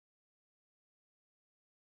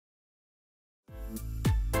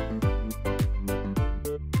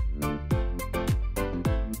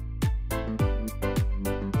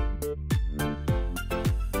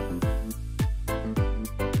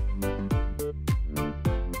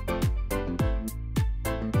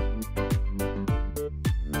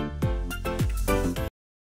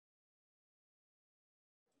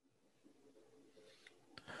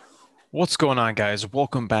What's going on, guys?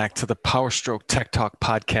 Welcome back to the Powerstroke Tech Talk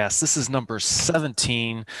podcast. This is number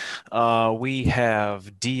 17. We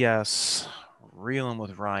have DS reeling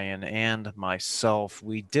with Ryan and myself.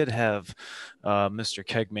 We did have Mr.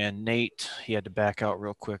 Kegman Nate. He had to back out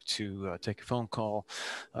real quick to take a phone call.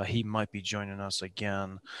 He might be joining us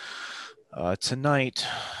again tonight.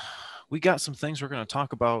 We got some things we're going to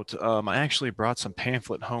talk about. I actually brought some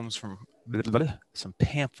pamphlets home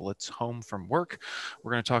from work.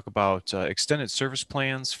 We're going to talk about extended service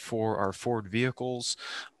plans for our Ford vehicles.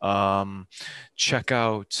 Check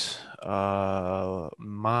out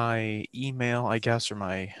my email, I guess, or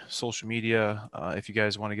my social media. If you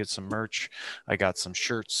guys want to get some merch, I got some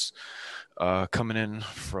shirts coming in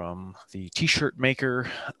from the t-shirt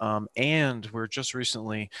maker. And we're just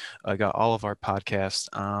recently got all of our podcasts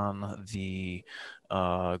on the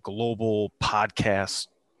global podcast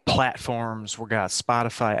platforms. We got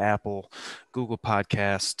Spotify, Apple, Google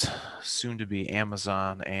Podcast, soon to be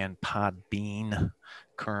Amazon, and Podbean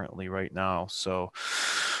currently right now. So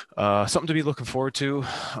something to be looking forward to.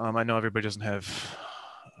 I know everybody doesn't have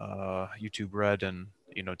YouTube Red and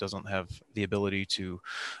doesn't have the ability to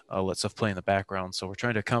let stuff play in the background. So we're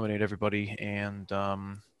trying to accommodate everybody and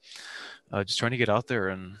just trying to get out there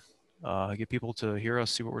and get people to hear us,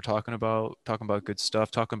 see what we're talking about good stuff,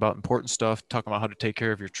 talking about important stuff, talking about how to take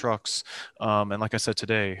care of your trucks. And like I said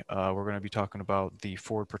today, we're going to be talking about the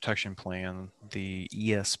Ford Protection Plan, the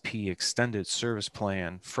ESP Extended Service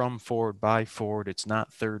Plan from Ford by Ford. It's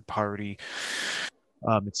not third party.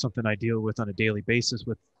 It's something I deal with on a daily basis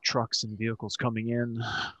with trucks and vehicles coming in.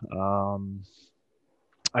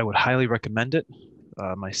 I would highly recommend it.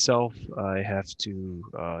 Myself, I have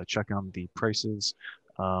to check on the prices,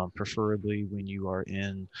 preferably when you are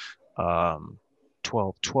in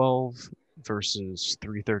 1212 versus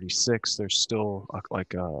 336. There's still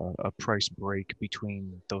a price break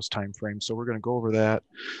between those time frames. So we're going to go over that.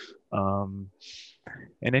 And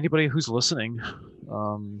anybody who's listening,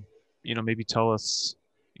 maybe tell us,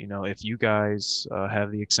 if you guys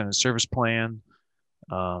have the extended service plan,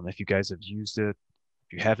 if you guys have used it,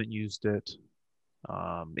 if you haven't used it,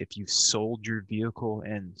 if you've sold your vehicle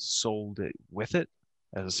and sold it with it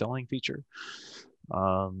as a selling feature.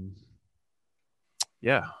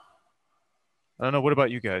 Yeah. I don't know. What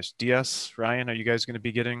about you guys? DS, Ryan, are you guys going to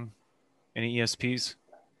be getting any ESPs?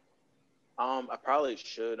 I probably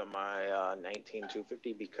should on my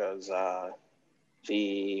 19250 because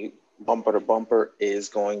the bumper to bumper is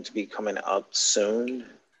going to be coming up soon.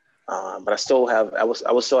 But I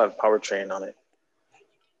will still have powertrain on it.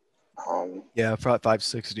 Yeah,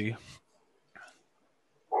 560.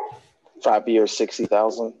 5 years,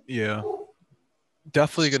 60,000. Yeah,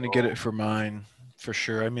 definitely going to get So it for mine for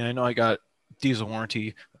sure. I mean, I know I got diesel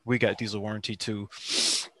warranty. We got diesel warranty too.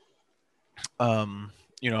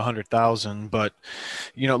 100,000. But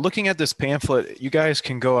looking at this pamphlet, you guys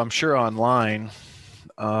can go, I'm sure, online.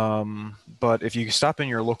 But if you stop in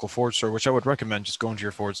your local Ford store, which I would recommend, just going to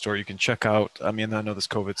your Ford store, you can check out. I mean, I know this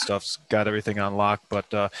COVID stuff's got everything on lock,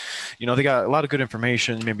 but they got a lot of good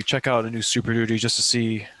information. Maybe check out a new Super Duty just to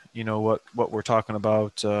see, what we're talking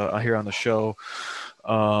about here on the show.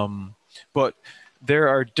 But there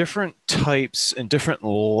are different types and different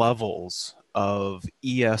levels of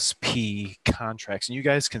ESP contracts, and you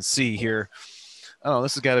guys can see here. I don't know,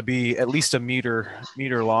 this has got to be at least a meter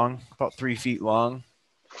long, about 3 feet long.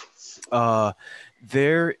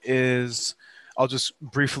 There is, I'll just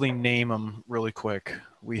briefly name them really quick.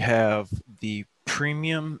 We have the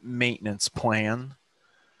premium maintenance plan.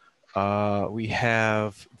 We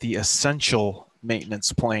have the essential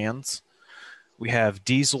maintenance plans. We have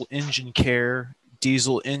diesel engine care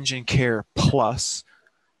plus,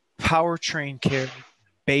 powertrain care,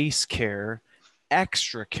 base care,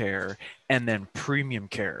 extra care, and then premium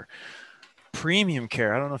care. Premium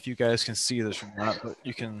care, I don't know if you guys can see this or not, but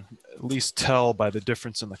you can at least tell by the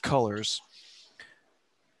difference in the colors.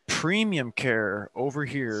 Premium care over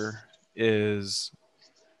here is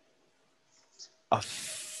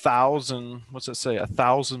 1,000, what's it say?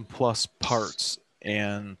 1,000 plus parts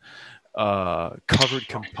and covered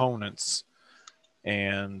components.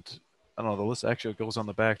 And I don't know, the list actually goes on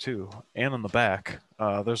the back too, and on the back.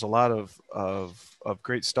 There's a lot of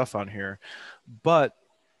great stuff on here, but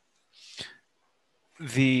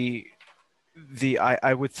I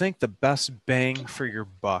would think the best bang for your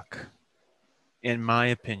buck, in my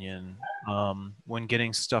opinion, when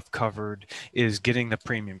getting stuff covered, is getting the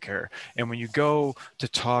premium care. And when you go to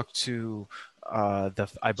talk to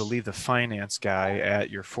I believe the finance guy at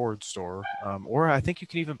your Ford store, or I think you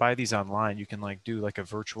can even buy these online. You can do like a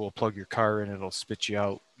virtual plug your car in, it'll spit you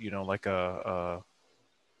out, like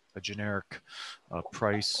a generic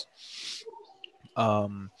price.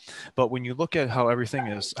 But when you look at how everything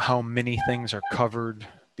is, how many things are covered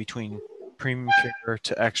between premium care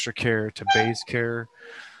to extra care to base care,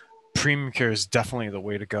 premium care is definitely the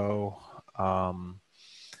way to go.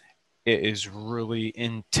 It is really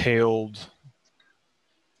entailed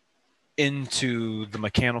into the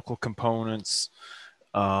mechanical components.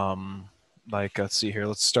 Like, let's see here.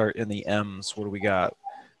 Let's start in the M's. What do we got?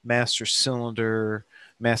 Master cylinder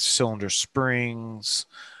springs,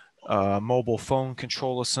 mobile phone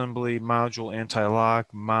control assembly, module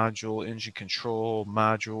anti-lock, module engine control,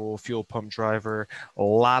 module fuel pump driver, a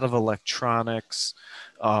lot of electronics.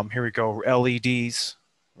 Here we go. LEDs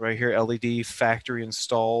right here. LED factory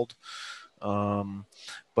installed.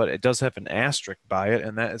 But it does have an asterisk by it,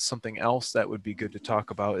 and that is something else that would be good to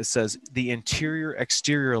talk about. It says the interior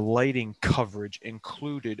exterior lighting coverage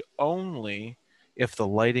included only if the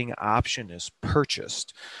lighting option is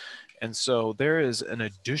purchased. And so there is an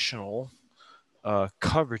additional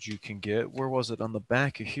coverage you can get. Where was it on the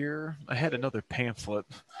back of here? I had another pamphlet.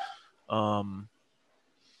 I'll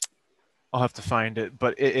have to find it,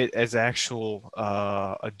 but it has actual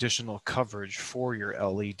additional coverage for your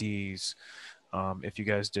LEDs. If you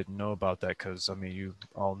guys didn't know about that, because I mean, you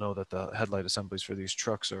all know that the headlight assemblies for these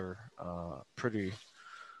trucks are pretty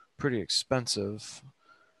expensive.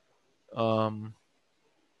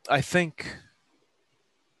 I think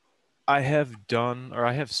I have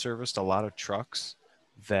serviced a lot of trucks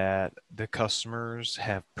that the customers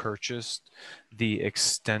have purchased the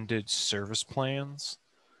extended service plans.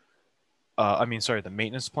 The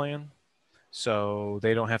maintenance plan. So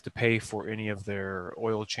they don't have to pay for any of their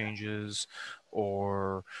oil changes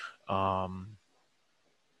or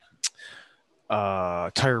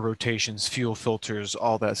tire rotations, fuel filters,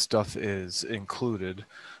 all that stuff is included.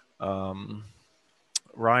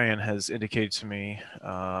 Ryan has indicated to me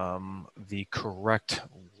the correct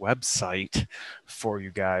website for you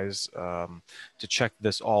guys to check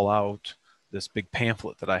this all out. This big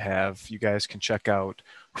pamphlet that I have, you guys can check out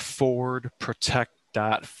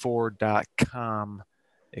fordprotect.ford.com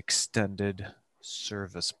extended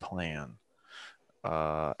service plan.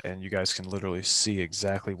 And you guys can literally see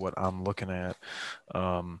exactly what I'm looking at.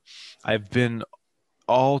 I've been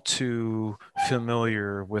all too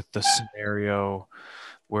familiar with the scenario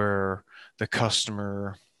where the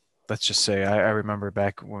customer, let's just say, I remember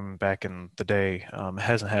back in the day, it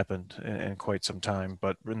hasn't happened in quite some time,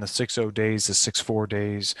 but in the 6.0 days, the 6.4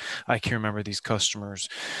 days, I can remember these customers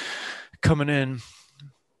coming in,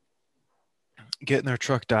 getting their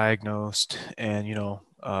truck diagnosed, and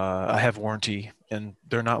I have warranty, and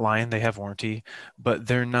they're not lying, they have warranty, but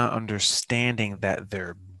they're not understanding that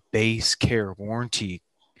their base care warranty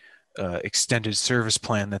extended service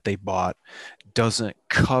plan that they bought doesn't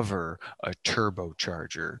cover a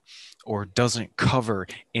turbocharger or doesn't cover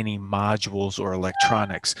any modules or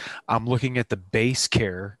electronics. I'm looking at the base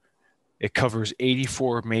care. It covers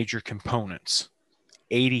 84 major components.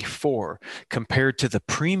 84 compared to the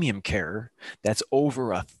premium care that's over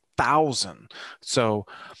 1,000. So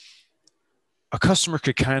a customer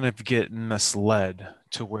could kind of get misled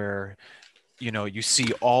to where you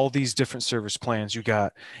see all these different service plans. You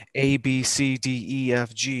got A, B, C, D, E,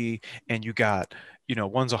 F, G, and you got,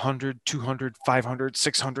 one's 100, 200, 500,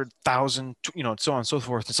 600, 1,000, and so on and so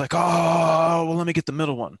forth. It's like, oh, well, let me get the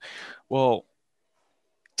middle one. Well,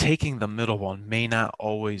 taking the middle one may not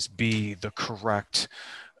always be the correct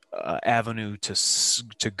avenue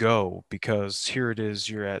to go, because here it is,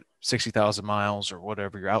 you're at 60,000 miles or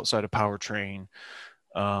whatever, you're outside of powertrain,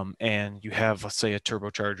 and you have, let's say, a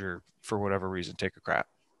turbocharger for whatever reason take a crap.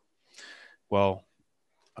 Well,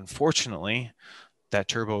 unfortunately, that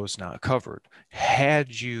turbo is not covered.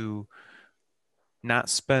 Had you not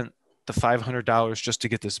spent the $500 just to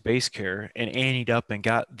get this base care and anteed up and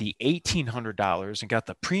got the $1,800 and got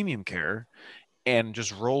the premium care and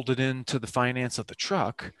just rolled it into the finance of the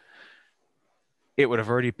truck, it would have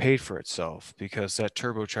already paid for itself, because that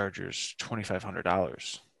turbocharger is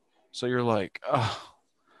 $2,500. So you're like, oh,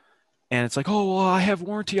 and it's like, oh, well, I have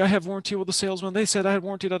warranty. Well, the salesman, they said I had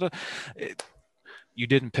warranty. You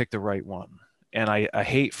didn't pick the right one. And I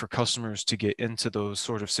hate for customers to get into those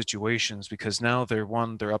sort of situations, because now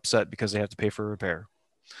they're upset because they have to pay for a repair.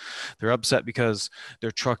 They're upset because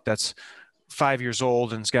their truck that's 5 years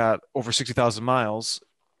old and it's got over 60,000 miles,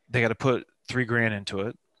 they got to put $3,000 into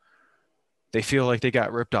it. They feel like they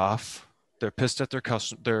got ripped off. They're pissed at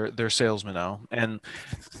their salesman now, and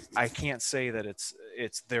I can't say that it's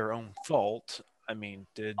their own fault. I mean,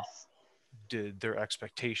 did their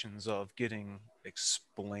expectations of getting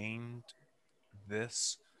explained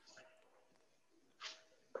this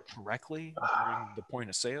correctly during the point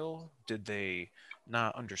of sale? Did they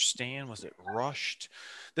not understand? Was it rushed?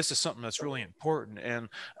 This is something that's really important. And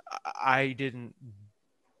I didn't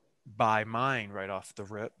buy mine right off the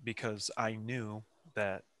rip because I knew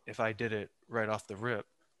that if I did it right off the rip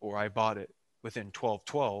or I bought it within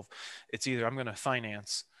 12/12, it's either I'm going to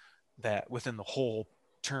finance that within the whole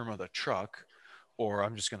term of the truck, or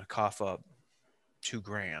I'm just going to cough up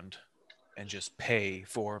 $2,000 and just pay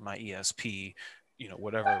for my ESP,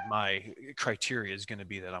 whatever my criteria is going to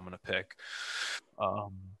be that I'm going to pick.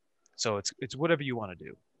 Um, so it's whatever you want to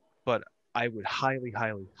do, but I would highly,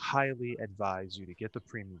 highly, highly advise you to get the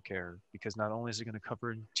premium care, because not only is it going to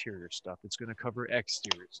cover interior stuff, it's going to cover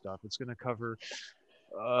exterior stuff, it's going to cover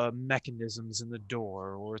mechanisms in the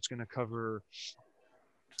door, or it's going to cover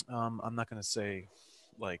I'm not going to say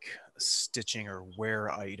like stitching or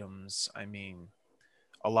wear items. I mean,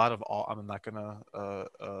 a lot of all, I'm not going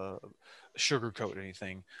to sugarcoat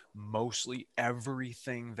anything. Mostly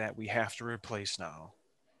everything that we have to replace now,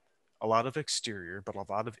 a lot of exterior, but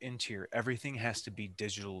a lot of interior, everything has to be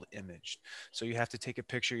digital imaged. So you have to take a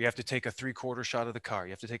picture, you have to take a 3/4 shot of the car,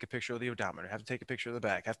 you have to take a picture of the odometer, you have to take a picture of the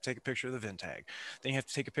back, you have to take a picture of the VIN tag, then you have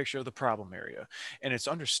to take a picture of the problem area. And it's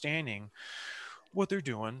understanding what they're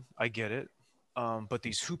doing. I get it. But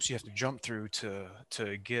these hoops you have to jump through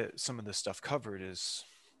to get some of this stuff covered is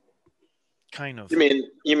kind of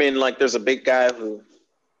You mean like there's a big guy who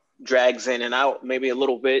drags in and out maybe a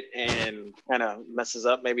little bit and kind of messes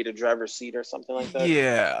up maybe the driver's seat or something like that?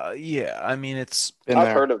 yeah. I mean, it's Been I've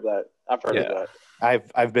there. heard of that. I've heard of yeah.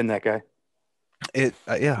 that. I've been that guy.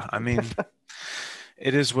 Yeah. I mean,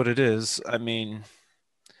 it is what it is. I mean,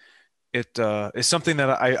 it is something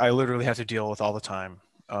that I literally have to deal with all the time.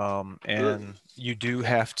 And you do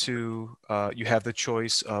have to you have the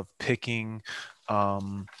choice of picking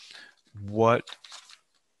what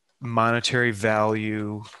monetary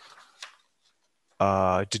value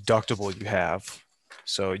deductible you have.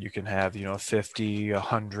 So you can have 50,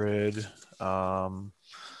 100.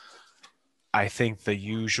 I think the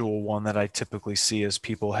usual one that I typically see is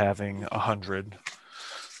people having 100.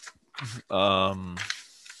 I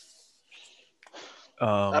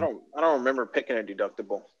don't remember picking a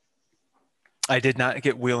deductible. I did not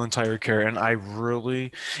get wheel and tire care, and I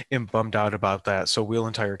really am bummed out about that. So wheel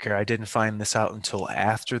and tire care, I didn't find this out until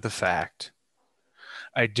after the fact.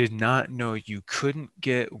 I did not know you couldn't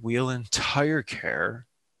get wheel and tire care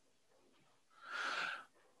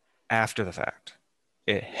after the fact.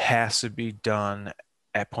 It has to be done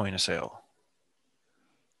at point of sale.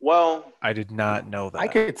 Well, I did not know that. I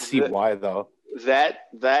could see why though. That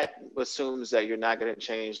assumes that you're not going to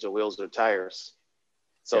change the wheels or tires.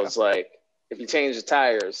 So Yeah. it's like if you change the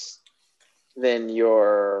tires, then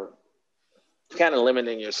you're kind of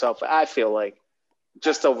limiting yourself. I feel like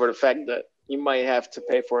just over the fact that you might have to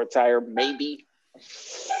pay for a tire, maybe.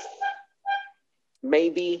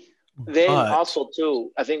 Then also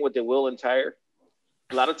too, I think with the wheel and tire,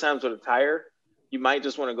 a lot of times with a tire, you might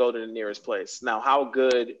just want to go to the nearest place. Now, how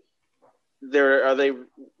good there are they? Do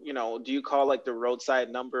you call like the roadside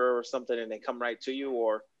number or something and they come right to you,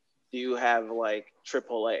 or do you have like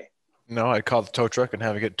AAA? No, I call the tow truck and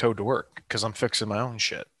have it get towed to work because I'm fixing my own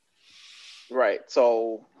shit. Right.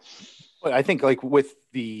 So But I think like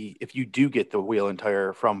if you do get the wheel and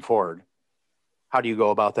tire from Ford, how do you go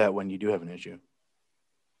about that when you do have an issue?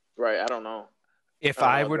 right, I don't know. If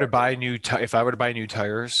I were to buy new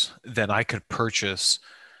tires, then I could purchase.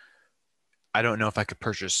 I don't know if I could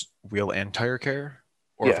purchase wheel and tire care,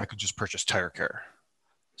 or if I could just purchase tire care.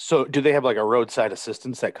 So do they have like a roadside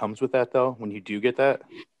assistance that comes with that though? When you do get that?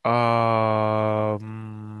 I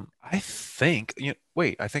think.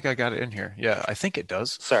 Wait, I think I got it in here. Yeah, I think it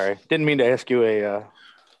does. Sorry, didn't mean to ask you a.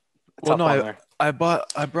 Well, no, I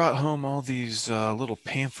brought home all these little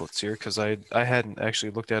pamphlets here because I hadn't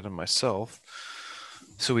actually looked at them myself.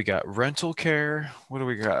 So we got rental care. What do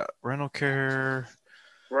we got? Rental care.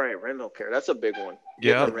 Right, rental care. That's a big one.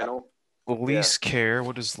 Yeah. Rental. Lease care.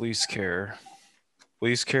 What is lease care?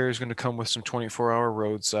 Lease care is going to come with some 24-hour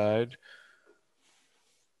roadside.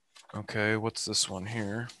 Okay, what's this one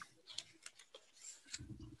here?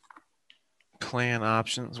 Plan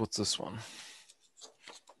options. What's this one?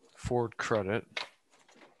 Ford credit.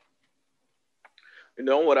 You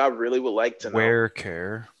know what I really would like to know? Wear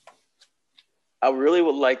care. I really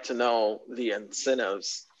would like to know the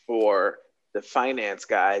incentives for the finance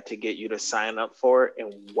guy to get you to sign up for it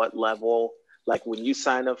and what level. Like when you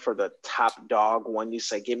sign up for the top dog one, you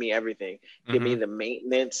say, give me everything. Give me the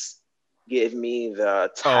maintenance. Give me the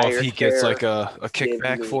tire. Oh, if he gets like a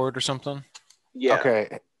kickback for it or something? Yeah.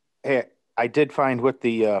 Okay. Hey, I did find what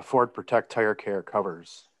the Ford Protect Tire Care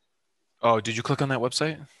covers. Oh, did you click on that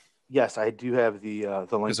website? Yes, I do have the link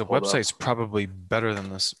Because the pulled up. website's probably better than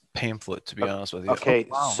this pamphlet, to be honest with you. Okay,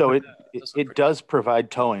 Oh, wow, so look it at that. it, This is it pretty does provide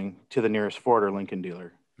towing to the nearest Ford or Lincoln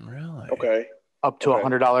dealer, really Okay. up to Okay.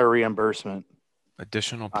 $100 reimbursement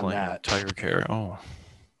additional on plan, that. tire care. Oh,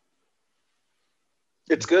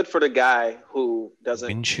 It's good for the guy who doesn't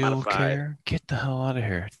windshield modify, care. Get the hell out of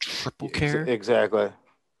here. Triple care. Exactly.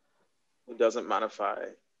 who doesn't modify.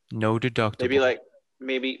 No Maybe deductible. like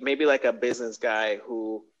maybe like a business guy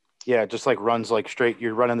who Yeah, just like runs like straight.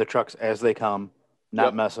 You're running the trucks as they come, not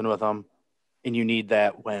Yep. messing with them, and you need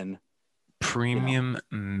that when Premium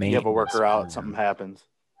maintenance. you have a worker out, plan. something happens.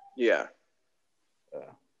 Yeah.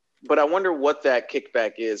 But I wonder what that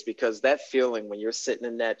kickback is, because that feeling when you're sitting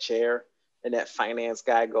in that chair and that finance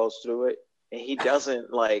guy goes through it and he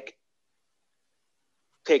doesn't like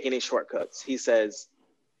take any shortcuts. He says,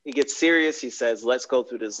 he gets serious. He says, let's go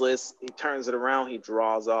through this list. He turns it around. He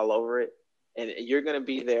draws all over it. And you're going to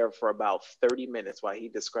be there for about 30 minutes while he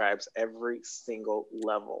describes every single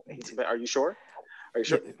level. And he's, are you sure? Are you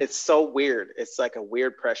sure? Yeah. It's so weird. It's like a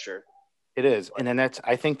weird pressure. It is, and then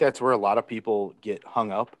I think that's where a lot of people get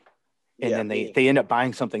hung up, and then me. they end up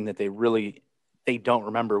buying something that they don't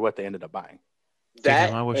remember what they ended up buying. That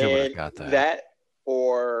Damn, I wish I would have got that. That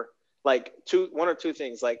or like one or two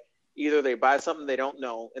things. Like either they buy something they don't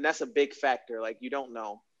know, and that's a big factor. Like you don't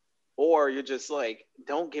know, or you're just like,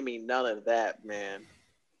 don't give me none of that, man.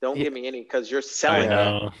 Don't give me any, because you're selling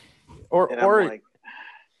know. it.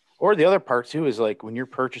 Or the other part too is like when you're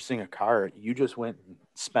purchasing a car, you just went and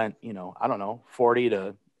spent, I don't know, $40,000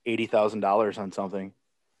 to $80,000 on something,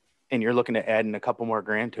 and you're looking at adding a couple more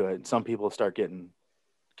grand to it. And some people start getting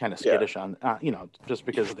kind of skittish on, just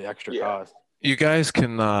because of the extra cost. You guys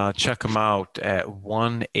can check them out at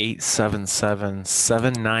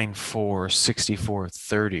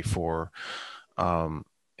 1-877-794-6434.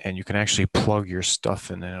 And you can actually plug your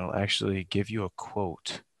stuff in and it'll actually give you a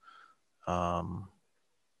quote.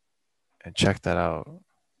 And check that out.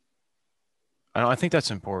 I think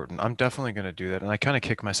that's important. I'm definitely going to do that. And I kind of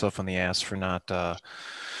kick myself on the ass for not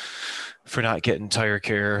getting tire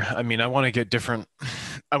care. I mean, I want to get different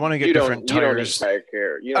tires. You don't need tire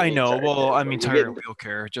care. I know. Well, I mean, tire and wheel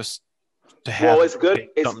care, just to have. Well, it's good.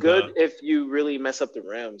 It's good if you really mess up the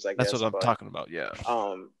rims, I guess. That's what I'm talking about. Yeah.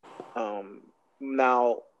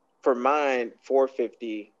 Now for mine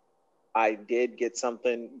 450, I did get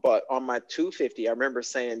something, but on my 250, I remember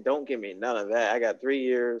saying, "Don't give me none of that. I got 3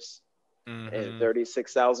 years and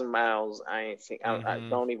 36,000 miles. I ain't think I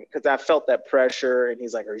don't even, because I felt that pressure." And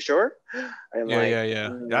he's like, "Are you sure?" I'm yeah.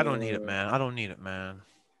 I don't need it, man. I don't need it, man.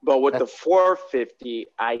 But with the 450,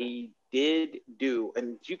 I did do,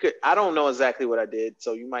 and I don't know exactly what I did,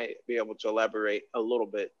 so you might be able to elaborate a little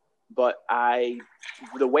bit. But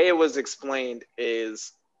the way it was explained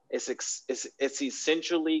is it's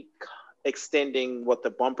essentially extending what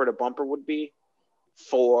the bumper to bumper would be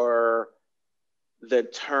for the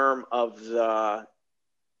term of the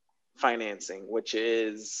financing, which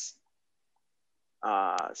is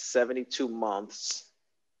 72 months.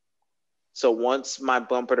 So once my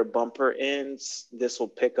bumper to bumper ends, this will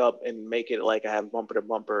pick up and make it like I have bumper to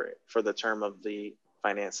bumper for the term of the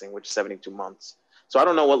financing, which is 72 months. So I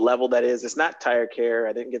don't know what level that is. It's not tire care.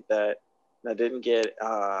 I didn't get that. I didn't get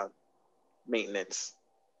maintenance,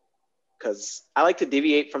 because I like to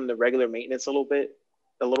deviate from the regular maintenance a little bit.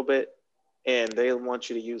 And they want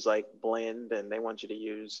you to use like blend, and they want you to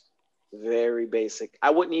use very basic. I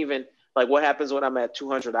wouldn't even, like, what happens when I'm at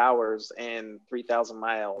 200 hours and 3,000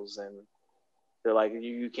 miles and they're like,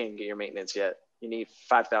 you can't get your maintenance yet. You need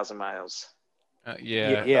 5,000 miles.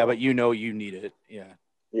 Yeah, but you need it. Yeah.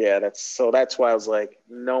 Yeah, that's why I was like,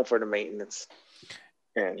 no for the maintenance.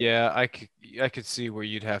 And yeah, I could see where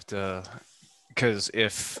you'd have to, because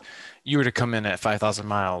if you were to come in at 5,000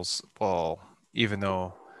 miles, well, even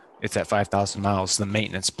though it's at 5,000 miles, the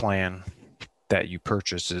maintenance plan that you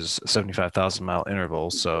purchase is a 75,000 mile interval.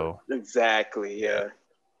 So exactly, yeah.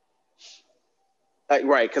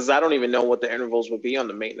 Right, because I don't even know what the intervals would be on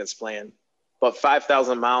the maintenance plan, but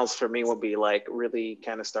 5,000 miles for me would be like really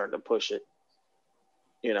kind of starting to push it.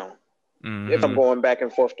 If I'm going back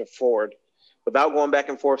and forth to Ford. Without going back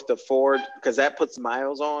and forth to Ford, because that puts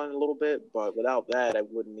miles on a little bit, but without that, I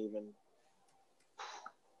wouldn't even.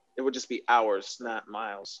 It would just be hours, not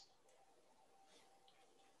miles.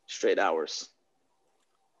 Straight hours.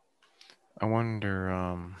 I wonder.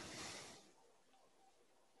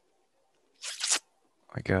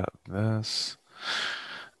 I got this.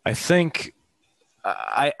 I think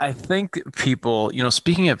people,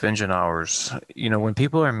 speaking of engine hours, when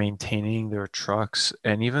people are maintaining their trucks,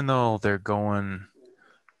 and even though they're going,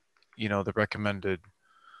 the recommended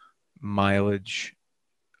mileage.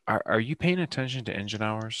 Are you paying attention to engine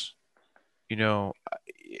hours? You know,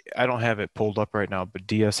 I don't have it pulled up right now, but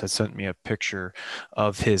DS had sent me a picture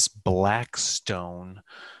of his Blackstone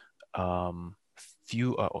um,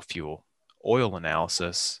 fuel oil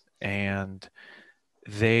analysis, and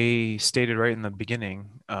they stated right in the beginning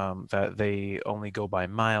that they only go by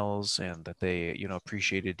miles and that they,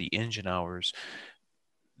 appreciated the engine hours.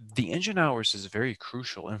 The engine hours is very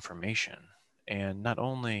crucial information, and not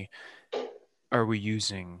only are we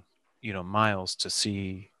using, miles to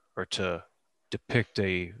see or to depict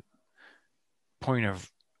a point of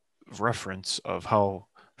reference of how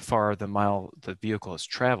far the vehicle has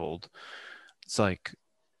traveled. It's like,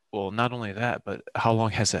 well, not only that, but how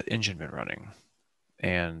long has that engine been running?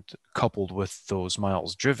 And coupled with those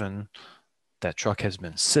miles driven, that truck has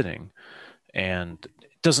been sitting. And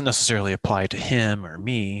it doesn't necessarily apply to him or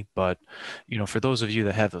me, but for those of you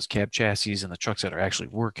that have those cab chassis and the trucks that are actually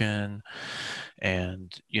working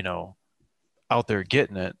and out there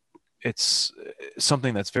getting it, it's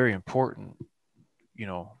something that's very important.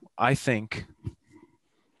 I think,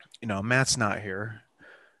 Matt's not here.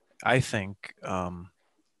 I think I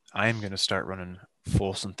am going to start running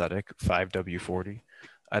full synthetic 5W40.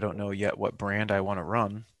 I don't know yet what brand I want to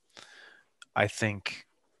run. I think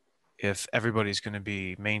if everybody's going to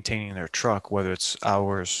be maintaining their truck, whether it's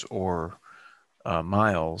hours or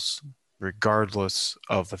miles, regardless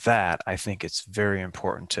of that, I think it's very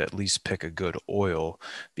important to at least pick a good oil,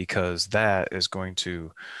 because that is going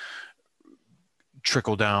to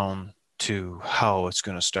trickle down to how it's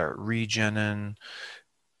going to start regenning.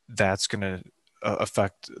 That's going to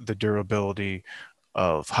affect the durability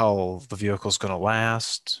of how the vehicle is going to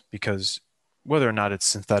last, because whether or not it's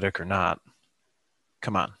synthetic or not,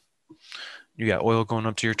 come on. You got oil going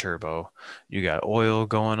up to your turbo. You got oil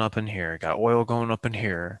going up in here. Got oil going up in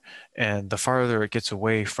here. And the farther it gets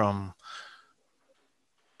away from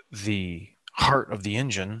the heart of the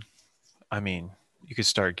engine, I mean, you could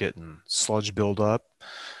start getting sludge buildup,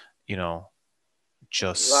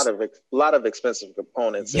 just a lot of expensive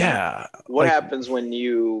components. Yeah. And what happens when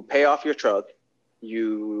you pay off your truck,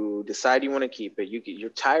 you decide you want to keep it, you're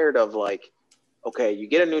tired of okay, you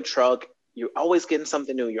get a new truck, you're always getting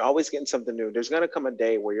something new. There's going to come a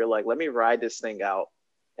day where you're like, let me ride this thing out.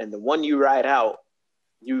 And the one you ride out,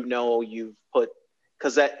 you've put,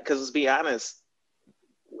 because let's be honest,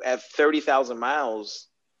 at 30,000 miles,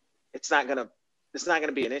 it's not going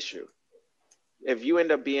to be an issue.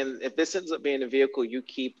 If this ends up being a vehicle you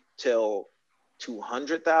keep till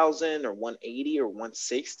 200,000 or 180 or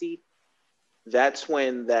 160, that's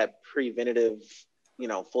when that preventative,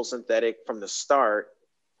 full synthetic from the start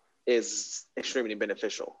is extremely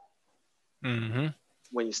beneficial. Mm-hmm.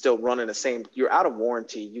 When you're still running you're out of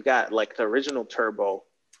warranty. You got the original turbo.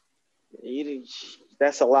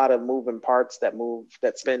 That's a lot of moving parts that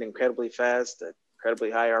spin incredibly fast, at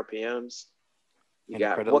incredibly high RPMs.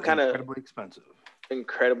 Incredibly expensive.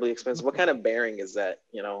 Incredibly expensive. What kind of bearing is that,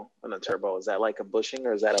 on a turbo? Is that like a bushing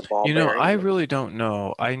or is that a ball bearing? I really don't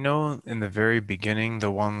know. I know in the very beginning,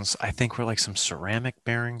 the ones I think were like some ceramic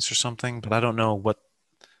bearings or something, but I don't know what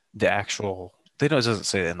the actual, it doesn't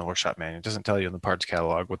say that in the workshop manual. It doesn't tell you in the parts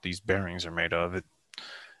catalog what these bearings are made of. It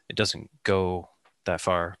doesn't go that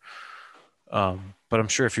far. But I'm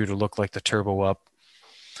sure if you were to look like the turbo up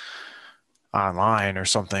online or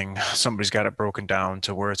something, somebody's got it broken down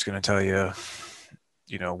to where it's going to tell you,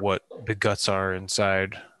 what the guts are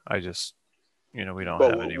inside. I just, we don't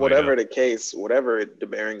have any whatever the case, whatever the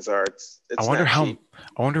bearings are, it's I wonder not how cheap.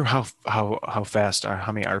 I wonder how fast or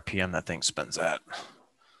how many RPM that thing spins at.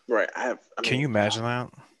 Right. Can you imagine that?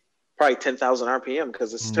 Probably 10,000 RPM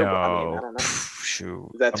because it's turbo. No. I don't know.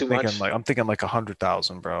 Shoot. Is that too much? I'm thinking like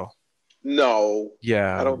 100,000, bro. No.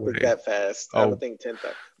 Yeah. I don't think that fast. I don't think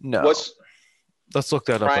 10,000. No. Let's look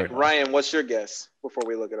that up right now. Ryan, what's your guess before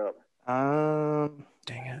we look it up?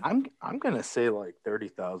 Dang it. I'm gonna say like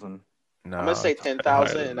 30,000. No. I'm gonna say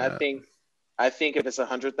 10,000, and I think if it's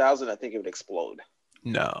 100,000, I think it would explode.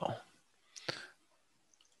 No.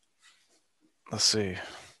 Let's see.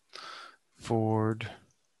 Ford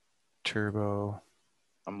turbo.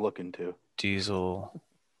 I'm looking to diesel.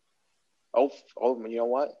 Oh, you know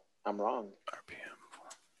what? I'm wrong. RPM.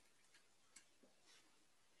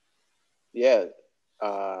 Yeah.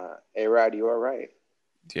 A-Rod, you are right.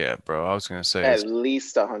 Yeah, bro. I was gonna say at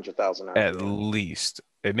least 100,000 RPM. At least.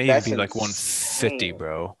 It may even be like 150,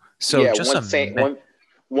 bro. So yeah, just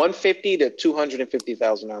 150 to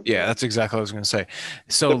 250,000 RPM. Yeah, that's exactly what I was gonna say.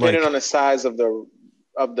 So depending on the size of the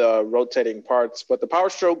rotating parts, but the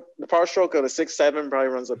Powerstroke of the 6.7 probably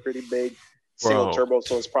runs a pretty big single turbo,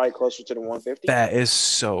 so it's probably closer to the 150. That is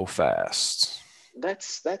so fast.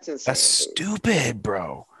 That's insane. That's dude. stupid,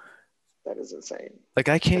 bro. That is insane. Like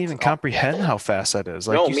I can't even comprehend how fast that is.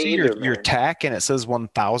 Like No, you me see either, your man. tack and it says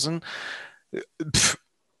 1,000.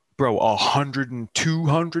 Bro, 100 and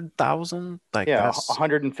 200,000? Like Yeah, that's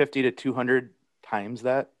 150 to 200 times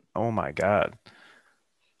that. oh my God.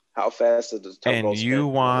 How fast does the turbo And you spin on a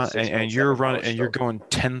want and you're 6.7 running Power and you're Stroke? going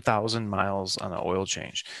 10,000 miles on an oil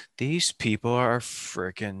change. These people are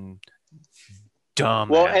freaking dumb.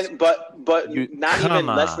 Well, and but You- not Come even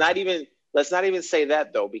let's on. not even say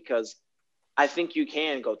that though, because I think you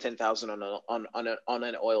can go 10,000 on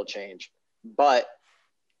an oil change, but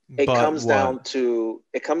it But comes what? down to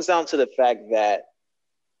the fact that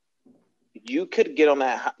you could get on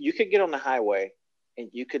the highway and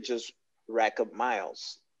you could just rack up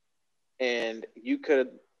miles, and you could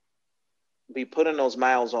be putting those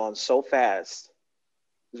miles on so fast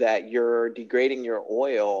that you're degrading your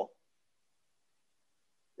oil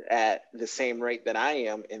at the same rate that I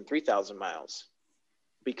am in 3,000 miles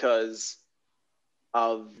because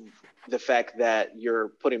of the fact that you're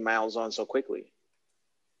putting miles on so quickly.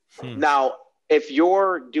 Now, if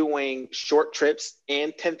you're doing short trips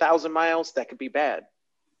and 10,000 miles, that could be bad.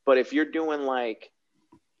 But if you're doing like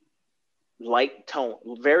light tone,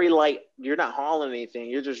 very light, you're not hauling anything,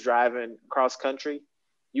 you're just driving cross country,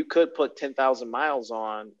 you could put 10,000 miles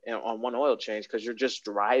on one oil change because you're just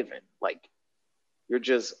driving. Like you're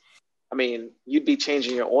just, I mean, you'd be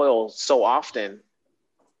changing your oil so often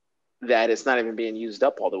that it's not even being used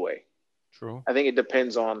up all the way. True. I think it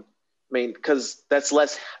depends on, I mean, because that's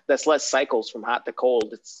less cycles from hot to cold.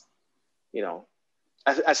 It's, you know,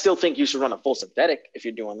 I still think you should run a full synthetic if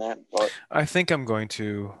you're doing that. But I think I'm going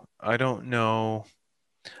to. I don't know.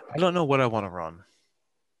 I don't know what I want to run.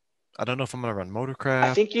 I don't know if I'm going to run I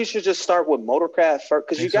motorcraft. think you should just start with motorcraft first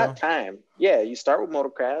because you Think got so? time. Yeah, you start with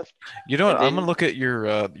motorcraft. You know what? And I'm gonna then look at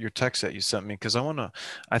your text that you sent me because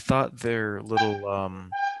I thought their little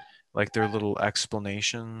like their little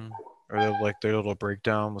explanation or their little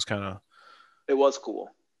breakdown was kind of it was cool.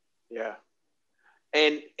 Yeah.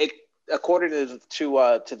 And it, according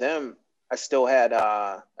to them, I still had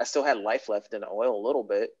life left in the oil a little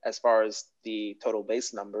bit as far as the total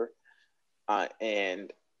base number,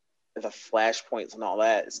 and the flash points and all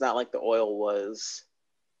that. It's not like the oil was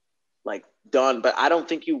like done, but I don't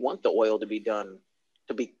think you want the oil to be done,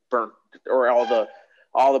 to be burnt, or all the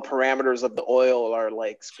parameters of the oil are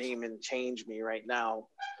like screaming change me right now.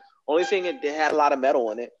 Only thing, it had a lot of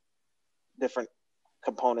metal in it, different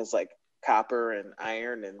components like copper and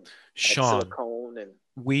iron and Sean. silicone and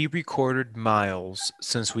We recorded miles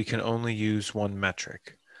since we can only use one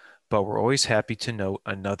metric, but we're always happy to note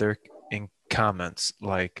another in comments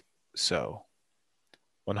like so.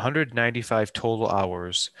 195 total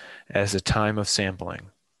hours as the time of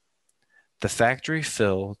sampling. The factory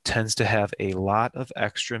fill tends to have a lot of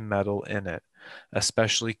extra metal in it,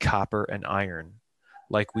 especially copper and iron,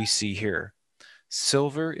 like we see here.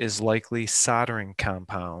 Silver is likely soldering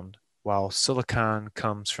compound, while silicon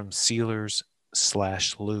comes from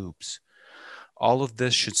sealers/lubes. All of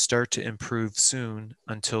this should start to improve soon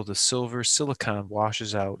until the silver silicon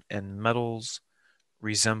washes out and metals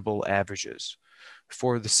resemble averages.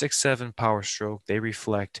 For the 6.7 Powerstroke, they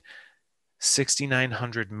reflect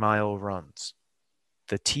 6,900 mile runs.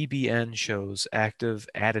 The TBN shows active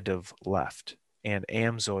additive left, and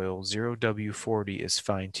AMSOIL 0W40 is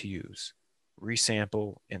fine to use.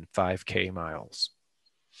 Resample in 5K miles.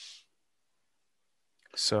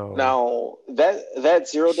 So now that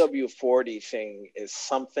 0W40 thing is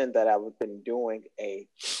something that I've been doing a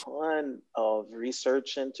ton of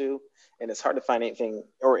research into, and it's hard to find anything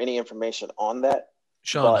or any information on that.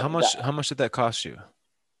 Sean, But how much did that cost you?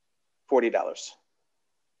 $40.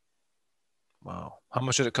 Wow. How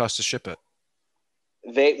much did it cost to ship it?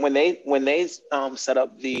 When they set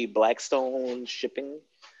up the Blackstone shipping,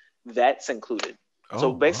 that's included.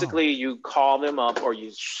 So Oh, basically, wow. you call them up, or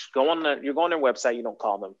you go on their website. You don't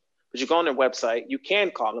call them, but you go on their website. You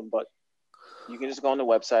can call them, but you can just go on the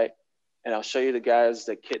website, and I'll show you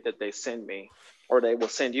the kit that they send me, or they will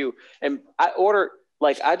send you. And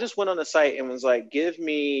I just went on the site and was like, give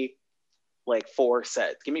me like 4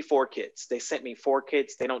 sets. Give me 4 kits. They sent me 4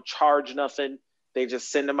 kits. They don't charge nothing. They just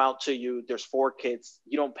send them out to you. There's 4 kits.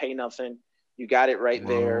 You don't pay nothing. You got it right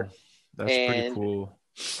there. That's pretty cool.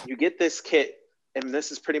 You get this kit, and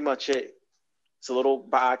this is pretty much it. It's a little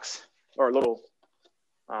box or a little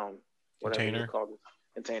whatever you call it,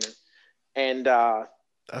 container. And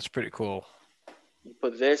that's pretty cool. You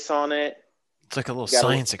put this on it. It's like a little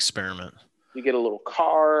science experiment. You get a little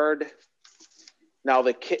card. Now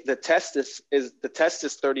the test is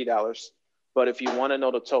 $30, but if you want to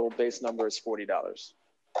know the total base number, is $40.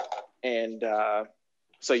 And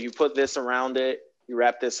so you put this around it, you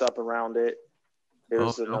wrap this up around it.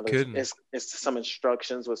 There's another, it's some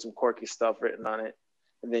instructions with some quirky stuff written on it.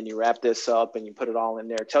 And then you wrap this up and you put it all in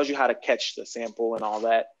there. It tells you how to catch the sample and all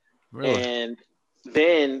that. Really? And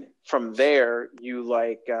then from there, you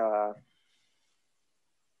like,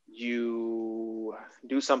 you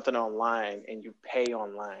do something online and you pay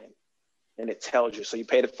online and it tells you. So you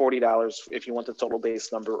pay the $40 if you want the total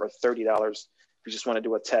base number, or $30 if you just want to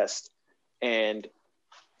do a test. And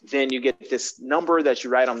then you get this number that you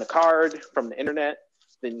write on the card from the internet.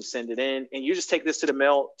 Then you send it in, and you just take this to the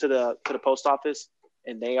mail, to the post office,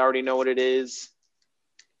 and they already know what it is.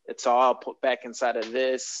 It's all put back inside of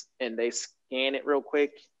this, and they scan it real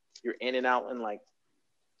quick. You're in and out in like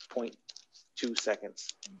 0.2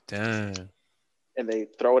 seconds. Damn. And they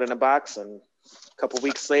throw it in a box, and a couple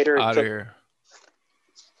weeks later, Out of here.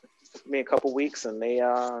 Took me a couple weeks, and they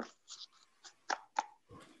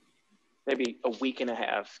maybe a week and a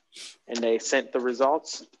half, and they sent the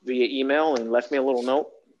results via email and left me a little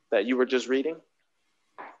note that you were just reading.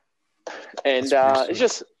 And it's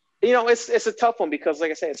just, you know, it's a tough one because,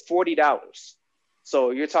 like I said, it's $40.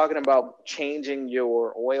 So you're talking about changing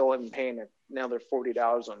your oil and paying another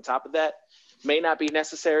 $40 on top of that. May not be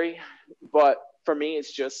necessary, but for me,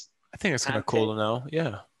 it's just, I think it's kind of cool to know.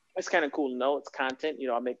 Yeah. It's kind of cool to know. It's content. You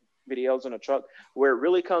know, I make videos on a truck. Where it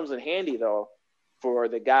really comes in handy, though, for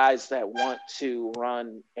the guys that want to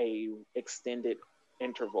run a extended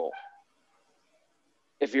interval.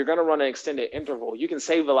 If you're going to run an extended interval, you can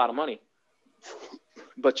save a lot of money,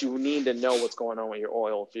 but you need to know what's going on with your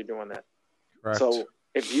oil if you're doing that. Correct. So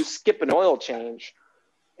if you skip an oil change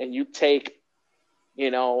and you take,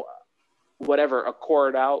 you know, whatever, a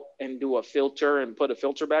cord out and do a filter and put a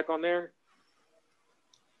filter back on there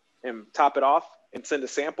and top it off and send a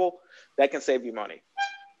sample, that can save you money.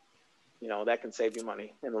 You know, that can save you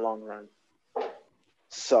money in the long run.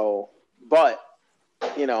 So, but,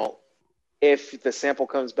 you know, if the sample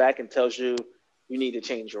comes back and tells you you need to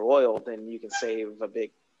change your oil, then you can save a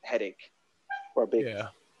big headache or a big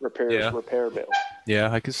repair bill.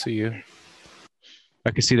 Yeah, I could see you.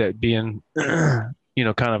 I could see that being, you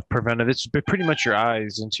know, kind of preventive. It's pretty much your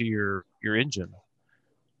eyes into your engine.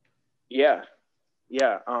 Yeah.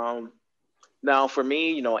 Yeah. Now, for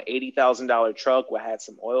me, you know, an $80,000 truck had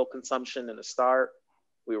some oil consumption in the start.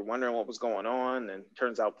 We were wondering what was going on, and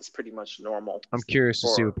turns out it's pretty much normal. I'm curious to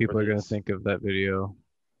see what people are going to think of that video,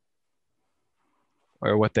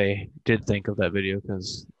 or what they did think of that video,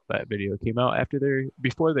 because that video came out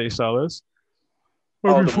before they saw this.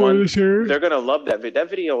 They're going to love that video. That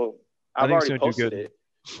video, I've already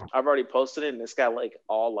posted it. And it's got like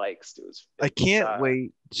all likes, dude. I can't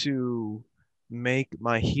wait to make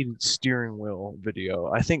my heated steering wheel video.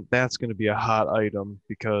 I think that's going to be a hot item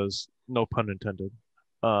because, no pun intended.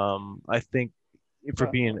 I think if we're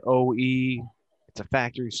being OE, it's a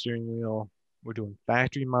factory steering wheel. We're doing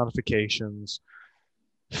factory modifications,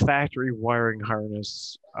 factory wiring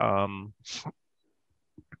harness. I'm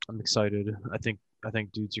excited. I think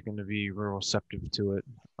dudes are going to be real receptive to it.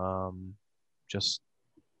 Just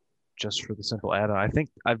for the simple add-on.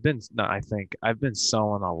 I've been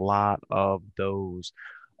selling a lot of those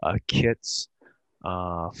kits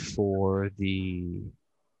for the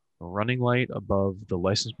running light above the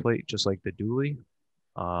license plate, just like the dually.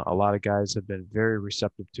 A lot of guys have been very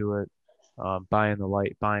receptive to it, buying the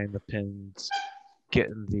light, buying the pins,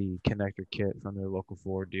 getting the connector kit from their local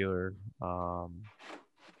Ford dealer, and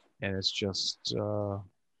it's just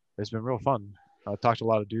it's been real fun. I talked to a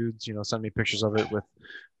lot of dudes, you know, send me pictures of it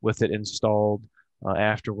with it installed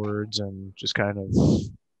afterwards, and just kind of,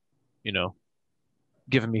 you know,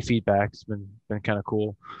 giving me feedback. It's been kind of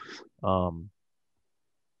cool.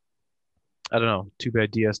 I don't know. Too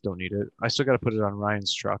bad DS don't need it. I still got to put it on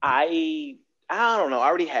Ryan's truck. I don't know. I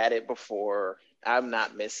already had it before. I'm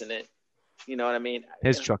not missing it. You know what I mean?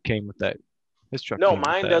 His truck came with that. No,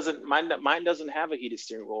 mine doesn't. Mine doesn't have a heated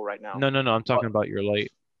steering wheel right now. No. I'm talking about your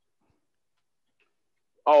light.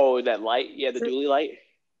 Oh, that light? Yeah, the dually light.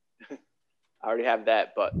 I already have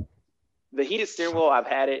that, but the heated steering wheel, I've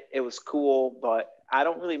had it. It was cool, but I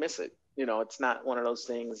don't really miss it. You know, it's not one of those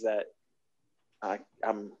things that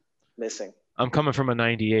I'm missing. I'm coming from a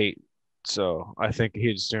 98, so I think a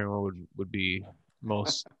heated steering wheel would be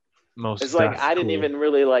most. It's like I didn't even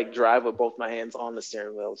really like drive with both my hands on the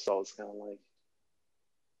steering wheel, so it's kind of like.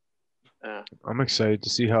 I'm excited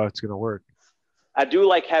to see how it's gonna work. I do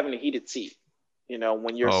like having a heated seat. You know,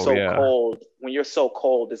 when you're so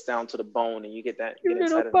cold, it's down to the bone, and you get that. Get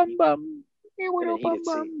inside of the heated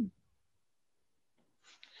seat.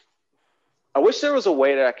 I wish there was a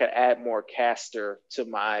way that I could add more caster to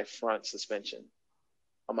my front suspension.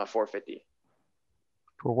 on my 450.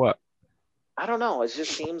 For what? I don't know. It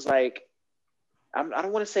just seems like I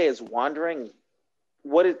don't want to say it's wandering.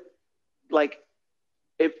 What it like?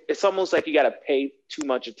 It's almost like you got to pay too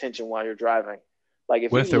much attention while you're driving. Like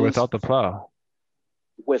if With you or lose without the plow?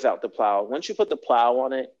 without the plow, once you put the plow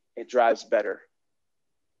on it, it drives better.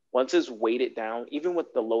 Once it's weighted down, even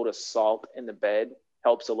with the load of salt in the bed,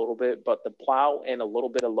 helps a little bit. But the plow and a little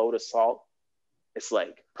bit of load of salt, it's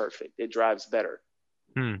like perfect. It drives better.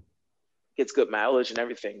 Gets good mileage and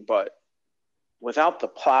everything. But without the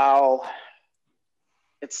plow,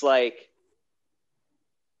 it's like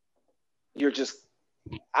you're just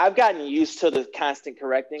I've gotten used to the constant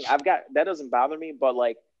correcting. That doesn't bother me, but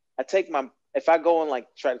like if I go and like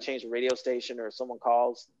try to change the radio station or someone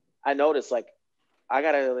calls, I notice like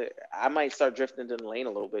I might start drifting into the lane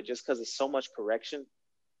a little bit just because it's so much correction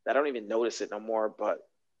that I don't even notice it no more. But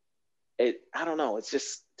I don't know. It's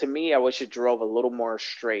just, to me, I wish it drove a little more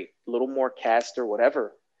straight, a little more caster, whatever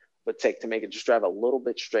it would take to make it just drive a little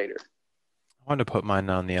bit straighter. I wanted to put mine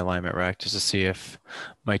on the alignment rack just to see if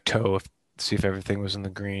see if everything was in the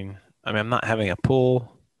green. I mean, I'm not having a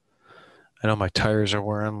pull. I know my tires are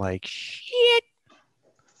wearing like shit.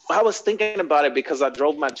 I was thinking about it because I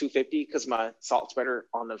drove my 250 because my salt spreader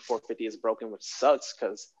on the 450 is broken, which sucks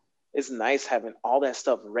because it's nice having all that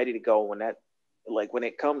stuff ready to go when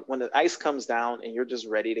the ice comes down and you're just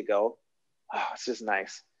ready to go. Oh, it's just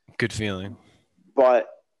nice. Good feeling. But,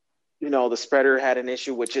 the spreader had an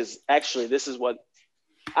issue, which is actually,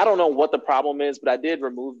 I don't know what the problem is, but I did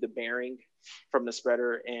remove the bearing from the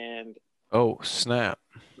spreader and oh, snap.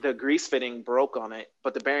 The grease fitting broke on it,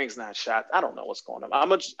 but the bearing's not shot. I don't know what's going on. I'm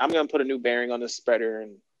going to put a new bearing on this spreader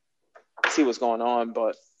and see what's going on.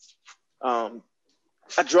 But I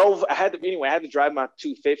had to drive my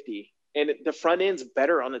 250, and the front end's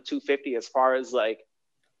better on the 250 as far as like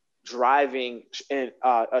driving in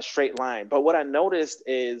a straight line. But what I noticed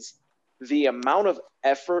is the amount of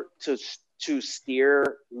effort to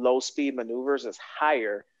steer low speed maneuvers is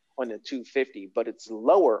higher on the 250, but it's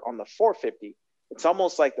lower on the 450. It's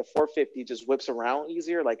almost like the 450 just whips around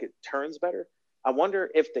easier, like it turns better. I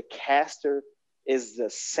wonder if the caster is the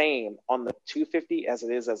same on the 250 as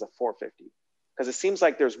it is as a 450, because it seems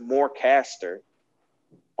like there's more caster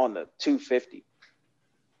on the 250.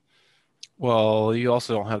 Well, you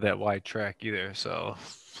also don't have that wide track either, so.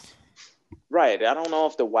 Right. I don't know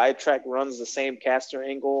if the wide track runs the same caster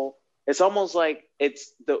angle. It's almost like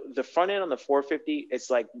it's the front end on the 450, it's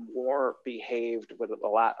like more behaved with a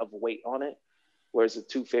lot of weight on it, whereas the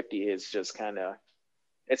 250 is just kind of,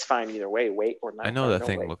 it's fine either way, weight or not. I know that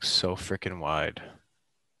thing looks so freaking wide.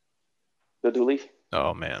 The dually?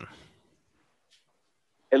 Oh, man.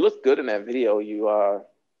 It looked good in that video you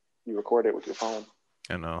recorded with your phone.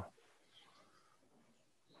 I know.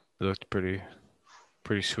 It looked pretty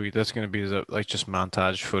sweet. That's going to be like just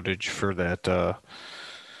montage footage for that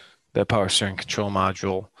power steering control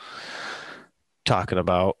module talking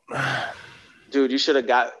about. Dude,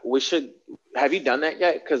 have you done that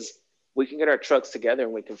yet? Because we can get our trucks together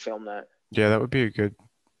and we can film that. Yeah, that would be good.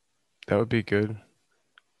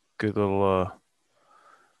 Good little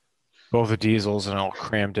both the diesels and all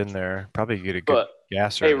crammed in there. Probably get a good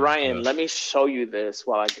gas. Hey Ryan, let me show you this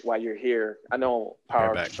while you're here. I know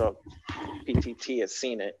Powerstroke PTT has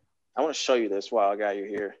seen it. I want to show you this while I got you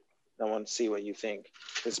here. I want to see what you think.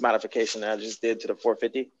 This modification that I just did to the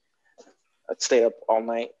 450. I stayed up all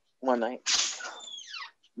night, one night,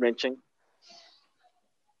 wrenching.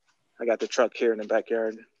 I got the truck here in the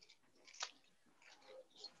backyard.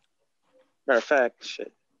 Matter of fact,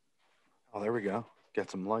 shit. Oh, there we go.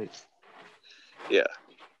 Got some light. Yeah.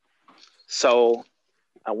 So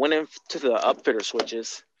I went into the upfitter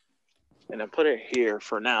switches and I put it here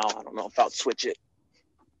for now. I don't know if I'll switch it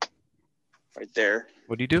right there.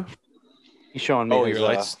 What do you do? He's showing me your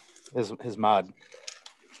lights. His mod.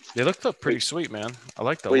 They look pretty sweet, man. I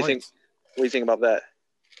like the lights. What do you think about that?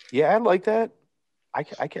 Yeah, I like that.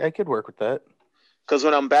 I could work with that. Because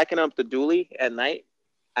when I'm backing up the dually at night,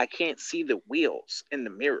 I can't see the wheels in the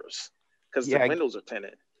mirrors because the windows are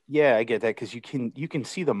tinted. Yeah, I get that, because you can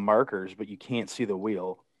see the markers, but you can't see the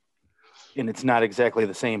wheel, and it's not exactly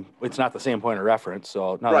the same. It's not the same point of reference,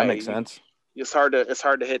 so that makes sense. It's hard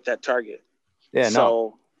to hit that target. Yeah,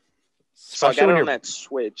 so I got it on that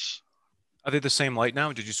switch. Are they the same light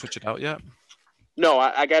now? Did you switch it out yet? No,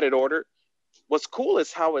 I got it ordered. What's cool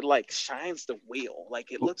is how it like shines the wheel.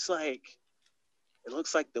 Like it looks like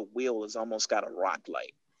the wheel has almost got a rock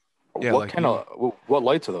light. Yeah, what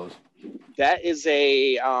lights are those? That is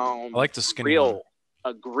I like the skinny one.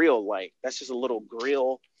 A grill light. That's just a little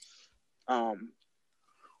grill. It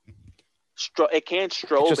can't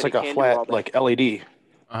strobe. It's just like a flat like LED.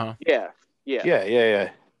 Uh-huh. Yeah.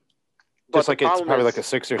 But just like it's probably like a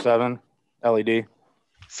 6 or 7 LED.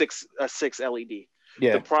 Six LED.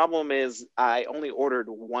 Yeah. The problem is I only ordered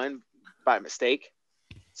one by mistake,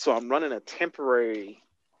 so I'm running a temporary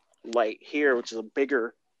light here, which is a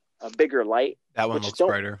bigger light. That one looks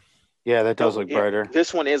brighter. Yeah, that does look brighter.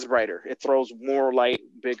 This one is brighter. It throws more light,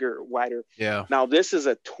 bigger, wider. Yeah. Now this is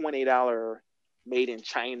a $20 made in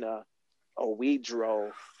China, a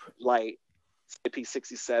Weedro light,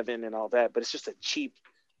 IP67 and all that, but it's just a cheap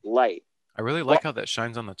light. I really like how that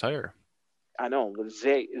shines on the tire. I know, but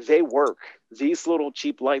they work. These little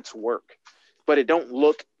cheap lights work, but it don't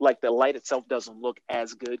look like the light itself doesn't look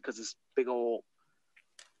as good because it's big old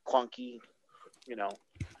clunky, you know.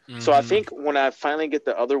 So I think when I finally get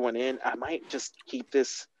the other one in, I might just keep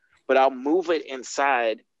this, but I'll move it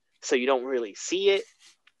inside so you don't really see it.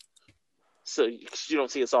 So you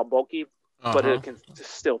don't see it's all bulky, but it can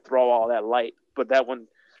still throw all that light. But that one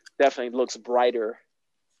definitely looks brighter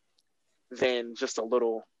than just a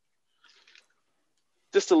little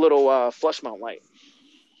flush mount light.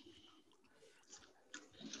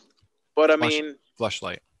 But I mean,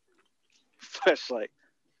 flashlight.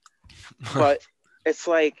 But it's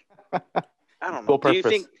like, I don't know. Do you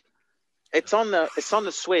think it's on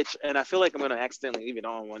the switch? And I feel like I'm gonna accidentally leave it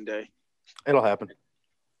on one day. It'll happen.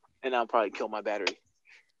 And I'll probably kill my battery.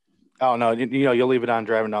 Oh no! You know, you'll leave it on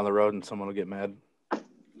driving down the road, and someone will get mad.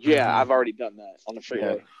 Yeah, I've already done that on the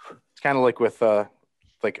freeway. Yeah. It's kind of like with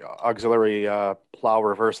like auxiliary plow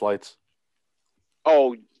reverse lights.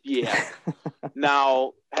 Oh yeah.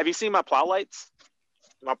 Now, have you seen my plow lights?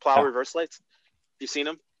 My plow reverse lights? You seen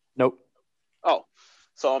them? Nope. Oh,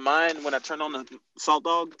 so on mine, when I turn on the Salt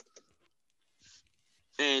Dog,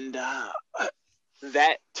 and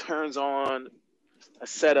that turns on a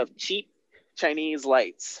set of cheap Chinese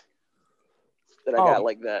lights that I got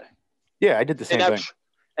like that. Yeah, I did the same thing.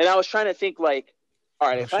 And I was trying to think like, all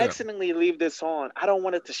right, if I accidentally leave this on, I don't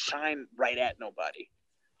want it to shine right at nobody.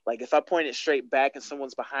 Like if I point it straight back and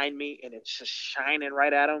someone's behind me and it's just shining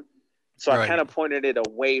right at them. So I kind of pointed it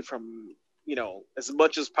away from, you know, as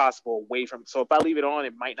much as possible away from. So if I leave it on,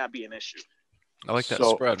 it might not be an issue. I like that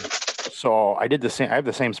spread. So I did the same. I have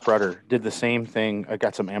the same spreader. Did the same thing. I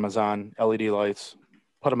got some Amazon LED lights,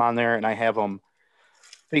 put them on there, and I have them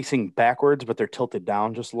facing backwards, but they're tilted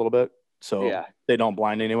down just a little bit. So they don't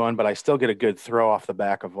blind anyone, but I still get a good throw off the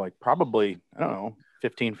back of like probably, I don't know,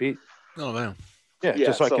 15 feet. Oh man. Yeah,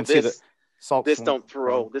 just so I can see the salt. This don't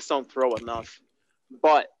throw enough.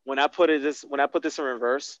 But when I put this in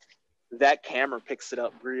reverse, that camera picks it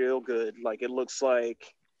up real good. Like it looks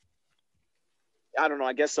like, I don't know,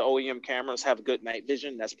 I guess the OEM cameras have good night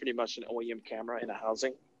vision. That's pretty much an OEM camera in a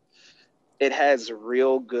housing. It has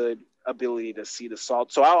real good ability to see the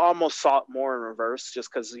salt. So I'll almost salt more in reverse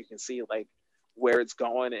just because you can see like where it's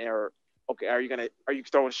going. Or okay, are you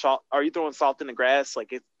throwing salt in the grass?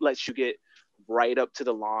 Like it lets you get right up to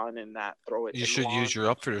the lawn and not throw it. You should use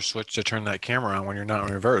your upfitter switch to turn that camera on when you're not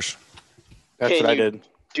in reverse. That's what I did.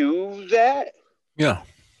 Do that? Yeah.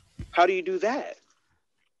 How do you do that?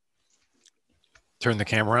 Turn the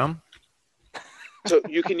camera on. So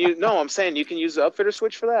you can use I'm saying you can use the upfitter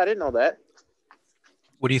switch for that. I didn't know that.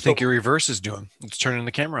 What do you think your reverse is doing? It's turning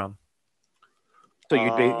the camera on. So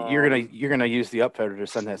you're gonna use the upfitter to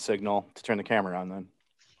send that signal to turn the camera on then.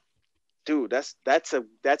 Dude, that's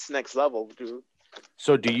next level, dude.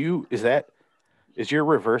 So is your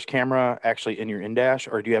reverse camera actually in your in-dash,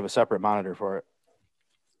 or do you have a separate monitor for it?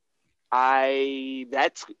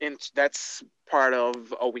 That's part of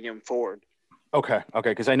OEM Ford. Okay,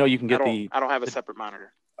 because I know you can get I don't have a separate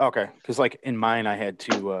monitor. Okay, because like in mine, I had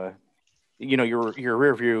to, your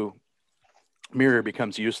rear view mirror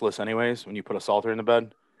becomes useless anyways when you put a salter in the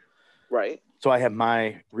bed. Right. So I have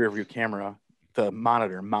my rear view camera, the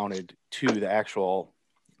monitor mounted to the actual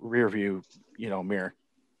rear view, mirror.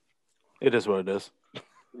 It is what it is.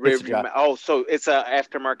 So it's an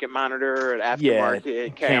aftermarket monitor, an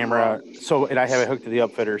aftermarket camera. So I have it hooked to the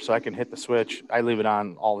upfitter, so I can hit the switch. I leave it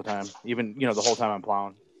on all the time, even the whole time I'm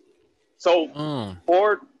plowing. So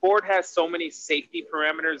Ford has so many safety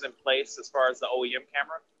parameters in place as far as the OEM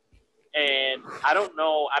camera, and I don't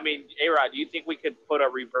know. I mean, A-Rod, do you think we could put a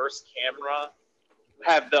reverse camera,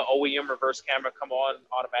 have the OEM reverse camera come on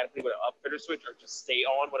automatically with an upfitter switch, or just stay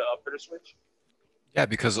on with an upfitter switch? Yeah,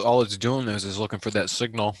 because all it's doing is looking for that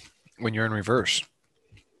signal when you're in reverse.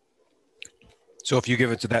 So if you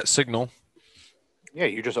give it to that signal,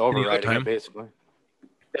 you just override it basically.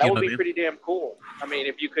 That would be pretty damn cool. I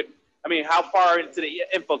mean, how far into the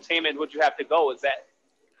infotainment would you have to go? Is that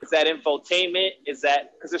infotainment? Is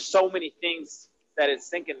that because there's so many things that it's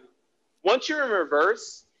thinking. Once you're in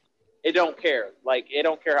reverse, It don't care. Like, it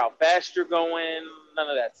don't care how fast you're going, none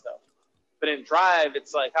of that stuff. But in drive,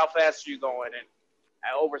 it's like, how fast are you going? And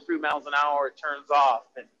at over 3 miles an hour, it turns off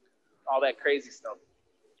and all that crazy stuff.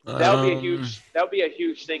 That would be a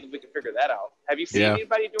huge thing if we could figure that out. Have you seen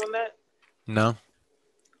anybody doing that? No.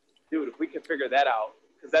 Dude, if we could figure that out,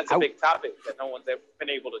 because that's a big topic that no one's ever been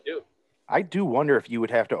able to do. I do wonder if you would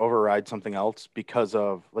have to override something else because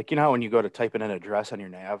of, like, you know how when you go to type in an address on your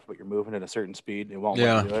nav, but you're moving at a certain speed, it won't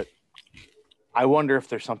let you do it. I wonder if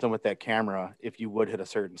there's something with that camera, if you would hit a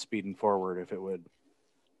certain speed and forward, if it would.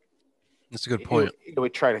 That's a good point. It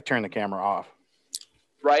would try to turn the camera off.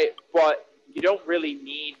 Right, but you don't really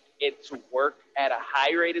need it to work at a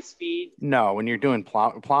high rate of speed. No, when you're doing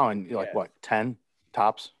plowing, you're like, what, 10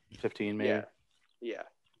 tops, 15 maybe? Yeah.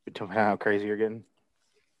 Depending on how crazy you're getting.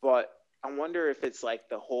 But I wonder if it's like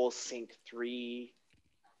the whole Sync 3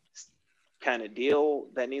 kind of deal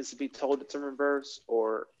that needs to be told it's in reverse,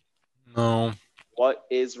 or no. What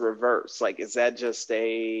is reverse? Like, is that just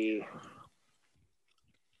a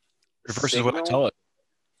reverse signal? is what I tell it.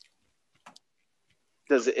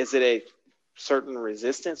 Is it a certain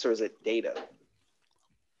resistance or is it data?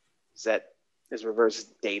 Is reverse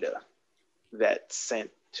data that's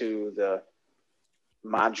sent to the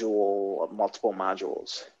module of multiple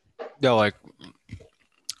modules? Yeah, like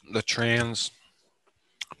the trans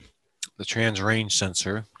range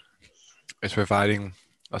sensor is providing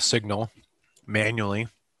a signal manually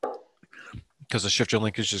because the shifter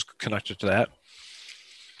link is just connected to that.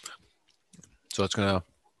 So it's going to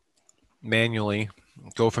manually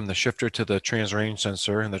go from the shifter to the trans range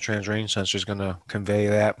sensor, and the trans range sensor is going to convey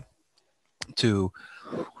that to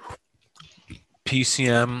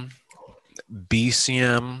PCM,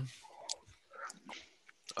 BCM,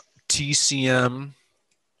 TCM,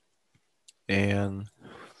 and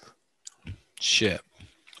shit.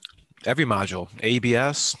 Every module,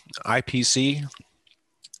 ABS, IPC.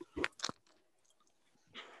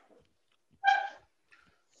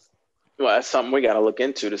 Well, that's something we got to look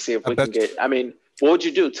into to see if we can get. I mean, what would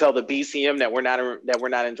you do? Tell the BCM that we're not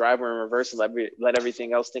in drive, we're in reverse, and let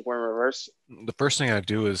everything else think we're in reverse? The first thing I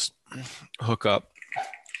do is hook up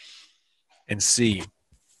and see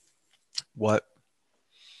what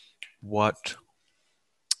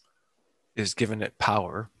is giving it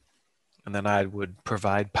power, and then I would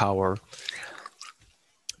provide power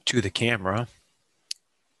to the camera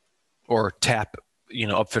or tap,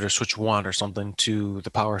 upfitter switch 1 or something to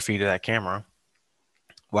the power feed of that camera.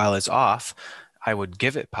 While it's off, I would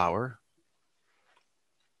give it power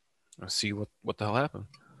and see what the hell happened.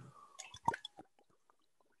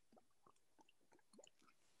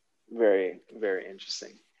 Very, very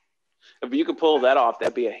interesting. If you could pull that off,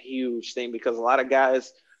 that'd be a huge thing, because a lot of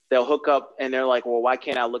guys, they'll hook up and they're like, well, why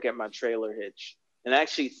can't I look at my trailer hitch? And I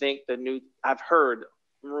actually think I've heard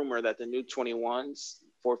rumor that the new 21s,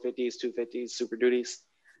 450s, 250s, Super Duties,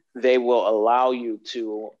 they will allow you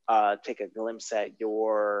to take a glimpse at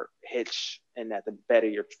your hitch and at the bed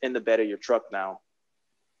of your truck now,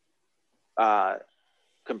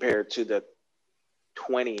 compared to the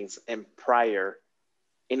 20s and prior.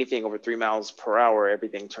 Anything over 3 miles per hour,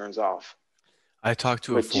 everything turns off. I talked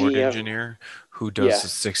to a Ford engineer who does the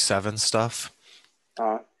 6.7 stuff,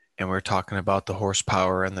 and we're talking about the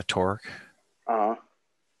horsepower and the torque.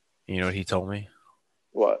 You know what he told me?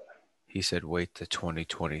 What? He said, wait to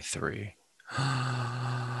 2023.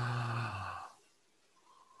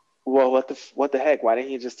 Well, what the heck? Why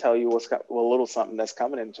didn't he just tell you a little something that's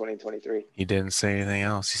coming in 2023? He didn't say anything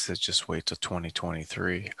else. He said, just wait till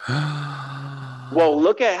 2023. Well,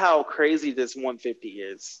 look at how crazy this 150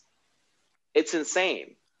 is. It's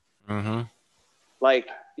insane. Mm-hmm. Like,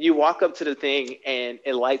 you walk up to the thing and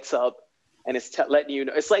it lights up, and it's letting you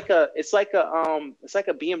know. It's like a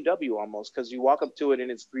BMW almost, because you walk up to it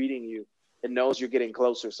and it's greeting you. It knows you're getting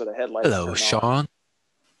closer, so the headlights. Hello, Sean.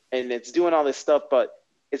 And it's doing all this stuff, but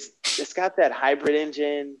it's got that hybrid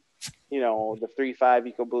engine, the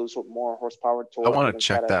 3.5 EcoBoost with more horsepower torque. I want to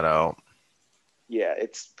check that out. Yeah,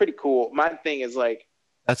 it's pretty cool. My thing is, like,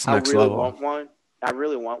 that's next level. I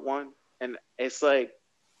really want one, and it's like,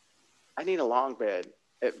 I need a long bed.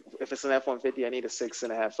 If it's an F-150, I need a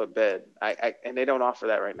 6.5 foot bed. And they don't offer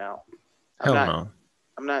that right now. No.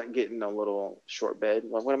 I'm not getting a little short bed.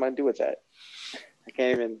 Like, what am I gonna do with that? I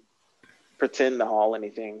can't even pretend to haul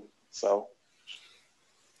anything. So,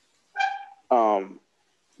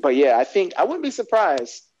 but yeah, I think I wouldn't be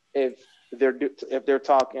surprised if they're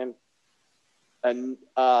talking a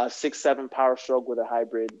 6.7 Powerstroke with a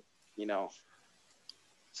hybrid,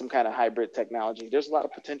 some kind of hybrid technology. There's a lot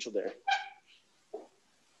of potential there.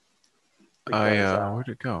 Where'd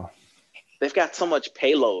it go? They've got so much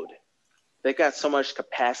payload. they got so much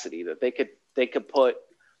capacity that they could put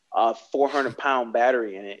a 400-pound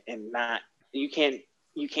battery in it, and you can't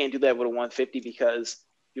do that with a 150 because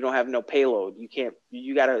you don't have no payload.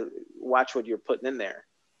 You got to watch what you're putting in there.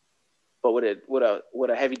 But with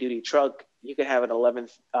a heavy duty truck, you could have an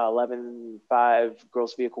 11.5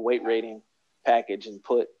 gross vehicle weight rating package and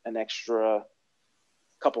put an extra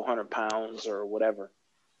couple 100 pounds or whatever.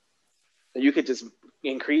 You could just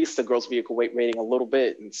increase the gross vehicle weight rating a little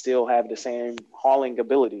bit and still have the same hauling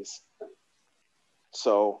abilities.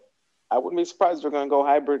 So I wouldn't be surprised if they're going to go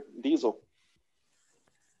hybrid diesel.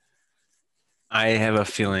 I have a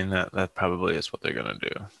feeling that probably is what they're going to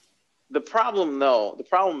do. The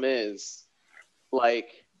problem is,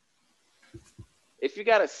 like, if you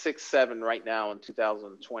got a 6.7 right now in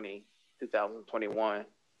 2020, 2021,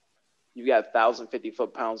 you got 1,050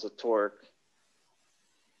 foot-pounds of torque.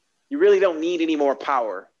 You really don't need any more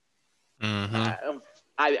power. Mm-hmm.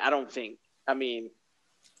 I don't think. I mean,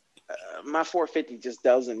 my 450 just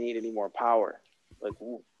doesn't need any more power. Like,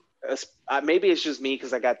 maybe it's just me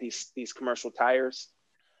because I got these commercial tires.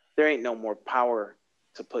 There ain't no more power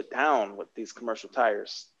to put down with these commercial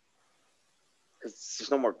tires because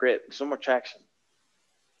there's no more grip, there's no more traction.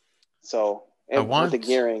 So, and with the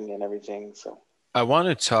gearing and everything. So, I want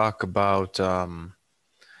to talk about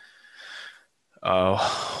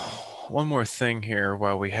one more thing here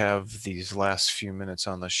while we have these last few minutes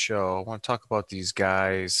on the show. I want to talk about these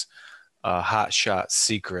guys' hot shot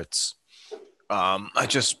secrets. I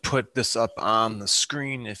just put this up on the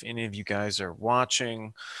screen if any of you guys are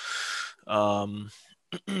watching.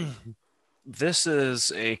 This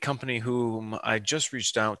is a company whom I just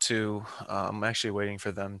reached out to. I'm actually waiting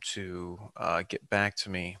for them to get back to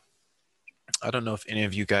me. I don't know if any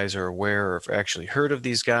of you guys are aware or have actually heard of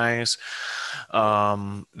these guys.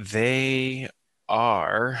 They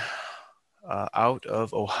are out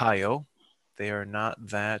of Ohio. They are not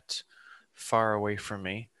that far away from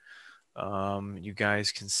me. You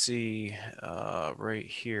guys can see right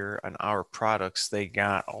here on our products, they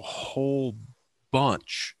got a whole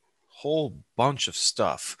bunch of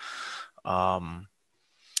stuff.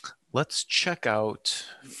 Let's check out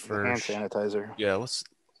hand sanitizer. Yeah, let's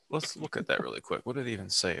look at that really quick. What did it even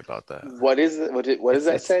say about that? What is it? What does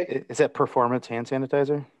that say? Is that performance hand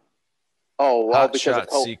sanitizer? Oh, well,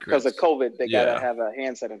 because of COVID, they gotta have a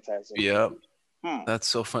hand sanitizer. Yep. That's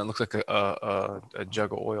so fun. It looks like a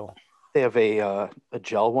jug of oil. They have a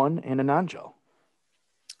gel one and a non-gel.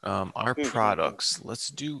 Our products. Let's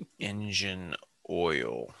do engine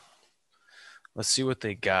oil. Let's see what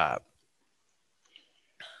they got.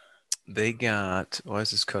 They got. Why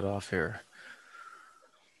is this cut off here?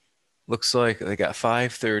 Looks like they got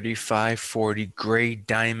 530, 540 gray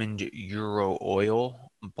diamond Euro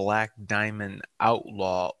oil, black diamond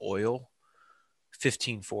outlaw oil,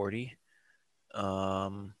 1540.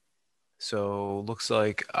 So looks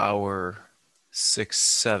like our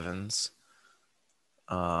 6.7s.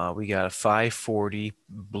 We got a 540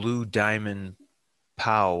 blue diamond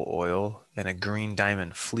POW oil and a green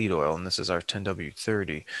diamond fleet oil, and this is our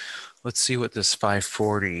 10W30. Let's see what this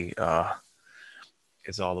 540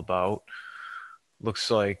 is all about. Looks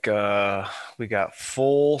like we got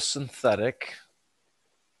full synthetic,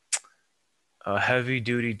 heavy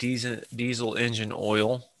duty diesel engine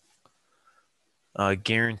oil,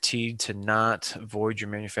 guaranteed to not void your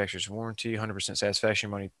manufacturer's warranty, 100% satisfaction,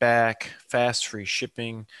 money back, fast free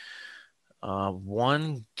shipping.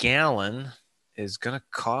 1 gallon is gonna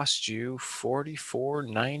cost you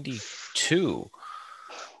 $44.92.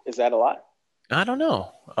 Is that a lot? I don't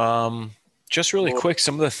know. Just really quick,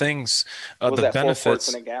 some of the things, the that benefits. 4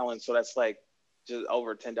 quarts in a gallon, so that's like just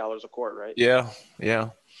over $10 a quart, right? Yeah.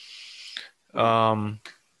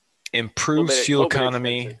 Improves fuel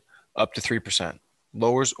economy up to 3%.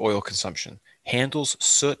 Lowers oil consumption. Handles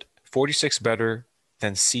soot 46 better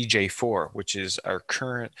than CJ4, which is our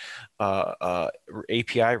current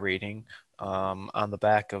API rating on the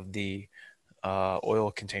back of the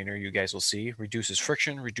oil container. You guys will see reduces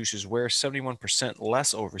friction, reduces wear, 71%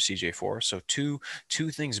 less over CJ4. So two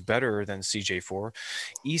things better than CJ4.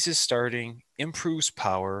 Eases starting, improves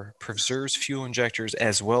power, preserves fuel injectors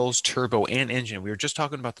as well as turbo and engine. We were just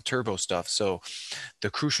talking about the turbo stuff. So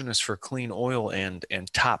the crucialness for clean oil and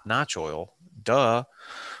top-notch oil,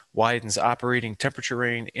 widens operating temperature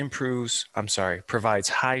range, provides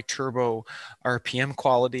high turbo RPM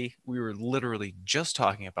quality. We were literally just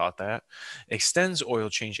talking about that. Extends oil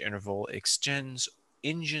change interval, extends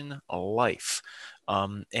engine life.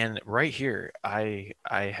 And right here, I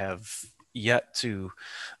have yet to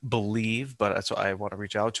believe, but that's why I want to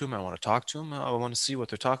reach out to them. I want to talk to them. I want to see what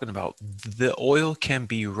they're talking about. The oil can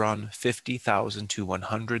be run 50,000 to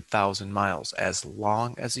 100,000 miles as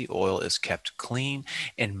long as the oil is kept clean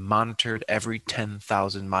and monitored every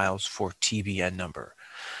 10,000 miles for TBN number.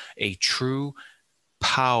 A true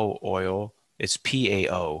POW oil, it's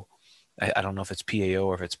PAO. I don't know if it's PAO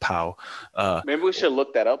or if it's POW. Maybe we should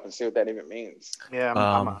look that up and see what that even means. Yeah,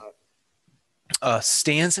 I'm on it.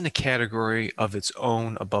 Stands in a category of its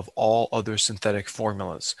own above all other synthetic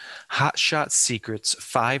formulas. Hot Shot Secret's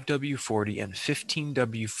 5W40 and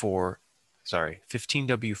 15W40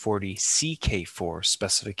 CK4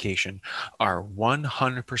 specification are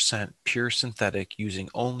 100% pure synthetic using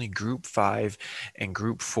only Group 5 and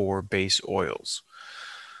Group 4 base oils.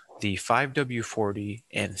 The 5W40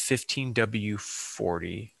 and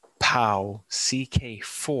 15W40 POW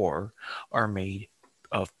CK4 are made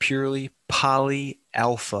of purely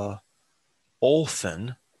polyalpha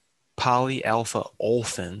olefin. Polyalpha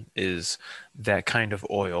olefin is that kind of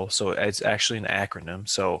oil, so it's actually an acronym.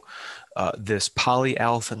 So this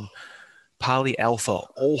polyalpha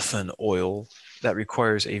olefin oil that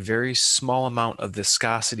requires a very small amount of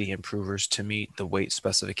viscosity improvers to meet the weight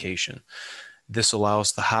specification. This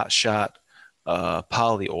allows the Hot Shot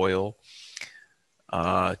poly oil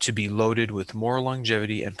to be loaded with more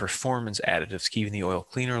longevity and performance additives, keeping the oil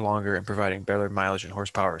cleaner longer and providing better mileage and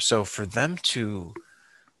horsepower. So for them to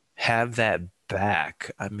have that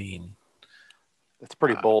back, I mean, That's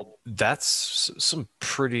pretty bold. That's some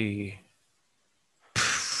pretty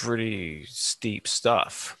steep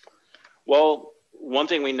stuff. Well, one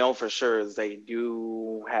thing we know for sure is they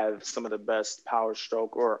do have some of the best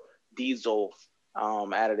Powerstroke or diesel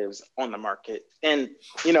additives on the market. And,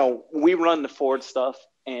 you know, we run the Ford stuff,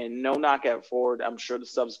 and no knock at Ford. I'm sure the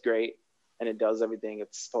stuff's great and it does everything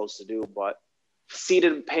it's supposed to do. But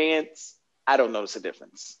seated pants, I don't notice a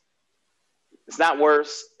difference. It's not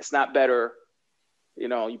worse. It's not better. You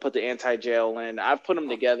know, you put the anti-gel in. I've put them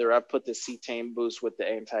together. I've put the cetane boost with the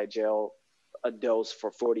anti-gel, a dose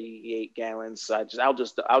for 48 gallons. So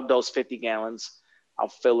I'll dose 50 gallons. I'll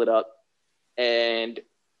fill it up, and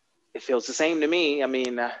it feels the same to me. I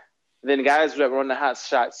mean, then guys that run the Hot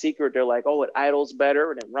Shot Secret, they're like, oh, it idles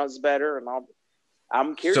better and it runs better. And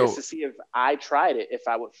I'm curious to see if I tried it, if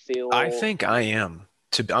I would feel. I think I am.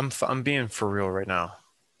 I'm being for real right now.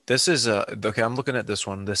 This is okay. I'm looking at this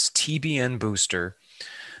one. This TBN booster.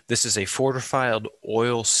 This is a fortified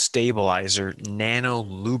oil stabilizer nano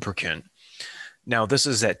lubricant. Now, this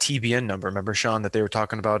is that TBN number. Remember, Sean, that they were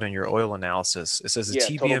talking about in your oil analysis. It says the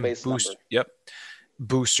TBN boost. Yep.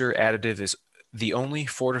 Booster additive is the only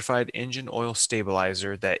fortified engine oil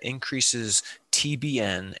stabilizer that increases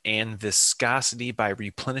TBN and viscosity by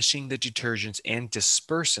replenishing the detergents and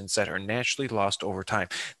dispersants that are naturally lost over time.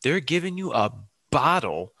 They're giving you a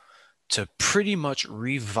bottle to pretty much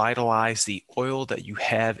revitalize the oil that you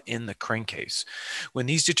have in the crankcase. When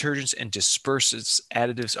these detergents and dispersants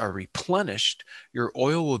additives are replenished, your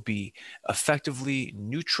oil will be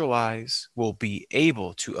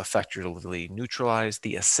able to effectively neutralize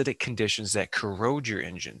the acidic conditions that corrode your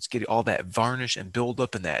engines, get all that varnish and build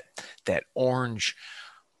up in that orange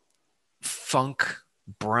funk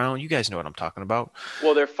brown. You guys know what I'm talking about.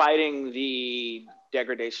 Well, they're fighting the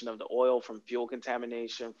degradation of the oil from fuel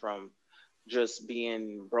contamination, from just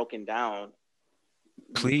being broken down.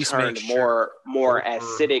 Please turned make sure more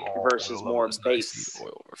acidic versus more base. Nice,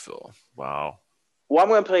 oil refill. Wow. Well, I'm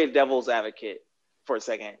going to play devil's advocate for a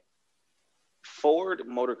second. Ford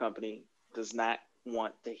Motor Company does not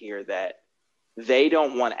want to hear that. They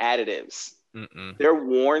don't want additives. Their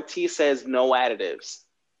warranty says no additives.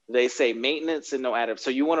 They say maintenance and no additives. So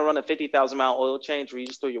you want to run a 50,000 mile oil change, or you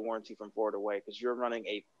just throw your warranty from Ford away because you're running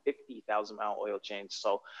a 50,000 mile oil change.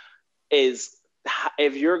 So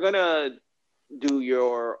if you're going to do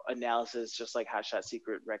your analysis just like Hot Shot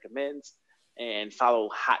Secret recommends and follow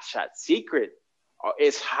Hot Shot Secret,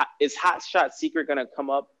 is Hot Shot Secret going to come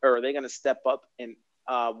up, or are they going to step up and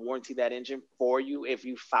warranty that engine for you if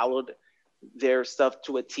you followed their stuff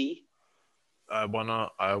to a T? I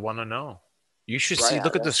wanna know. You should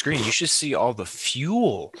look at the screen. You should see all the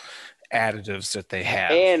fuel additives that they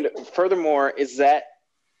have. And furthermore, is that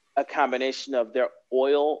a combination of their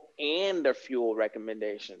oil and their fuel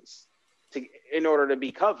recommendations in order to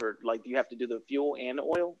be covered? Like, you have to do the fuel and the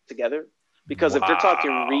oil together? Because if they're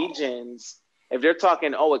talking regions, if they're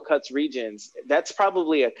talking, it cuts regions, that's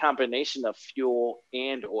probably a combination of fuel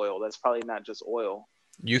and oil. That's probably not just oil.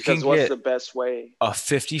 What's the best way? A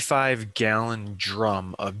 55-gallon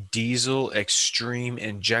drum of diesel extreme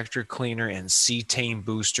injector cleaner and cetane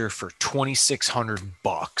booster for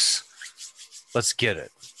 $2,600. Let's get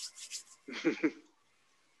it.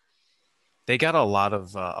 They got a lot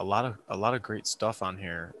of great stuff on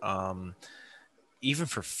here. Even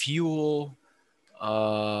for fuel,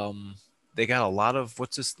 they got a lot of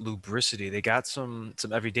what's this lubricity. They got some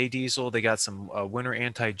everyday diesel. They got some winter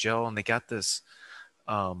anti-gel, and they got this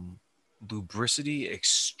lubricity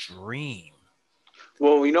extreme.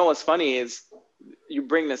 Well, you know what's funny is you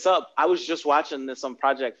bring this up. I was just watching this on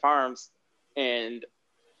Project Farms, and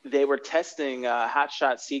they were testing Hot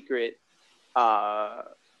Shot Secret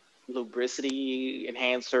lubricity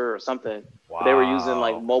enhancer or something. Wow. They were using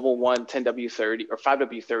like Mobile One 10W30 or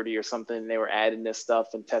 5W30 or something. They were adding this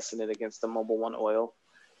stuff and testing it against the Mobile One oil.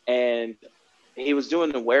 And he was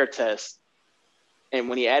doing the wear test. And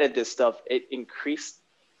when he added this stuff, it increased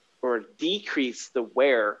or decreased the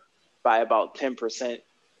wear by about 10%.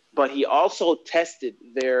 But he also tested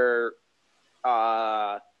their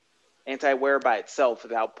anti-wear by itself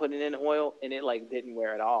without putting in oil, and it like didn't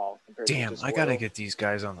wear at all. Damn, I gotta get these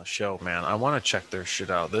guys on the show, man. I want to check their shit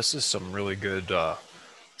out. This is some really good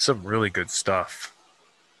stuff.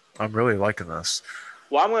 I'm really liking this.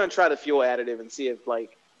 Well, I'm gonna try the fuel additive and see if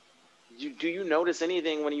like, do you notice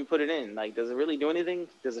anything when you put it in? Like, does it really do anything?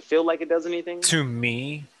 Does it feel like it does anything? To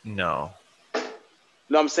me, no.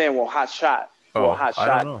 No, I'm saying, well, Hot Shot. Oh, will Hot I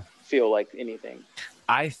Shot don't know. feel like anything?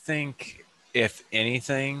 I think if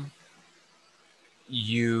anything,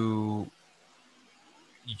 you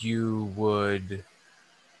would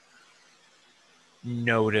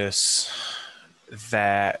notice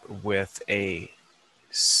that with a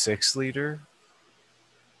 6-liter,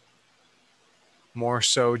 more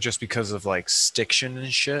so just because of like stiction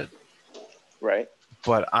and shit. Right.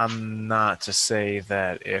 But I'm not to say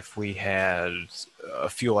that if we had a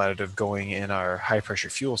fuel additive going in our high pressure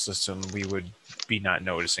fuel system, we would be not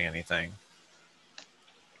noticing anything.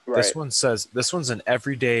 Right. This one's an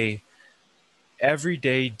everyday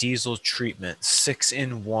diesel treatment,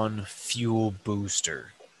 6-in-1 fuel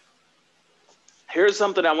booster. Here's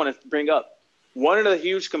something I want to bring up. One of the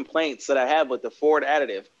huge complaints that I have with the Ford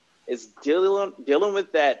additive is dealing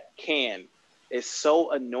with that can is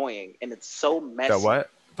so annoying and it's so messy. The what?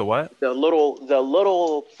 The what? The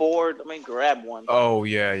little Ford. Let me grab one. Oh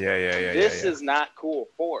yeah. This is not cool,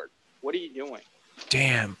 Ford. What are you doing?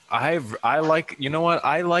 Damn, I like, you know what?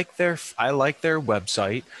 I like their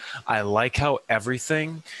website. I like how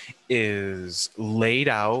everything is laid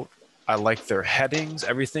out. I like their headings.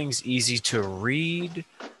 Everything's easy to read.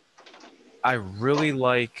 I really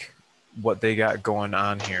like what they got going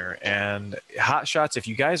on here. And Hot Shots, if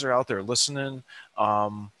you guys are out there listening,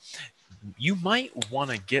 you might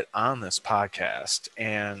want to get on this podcast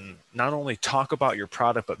and not only talk about your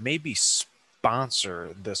product, but maybe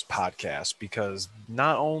sponsor this podcast, because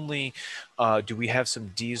not only do we have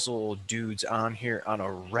some diesel dudes on here on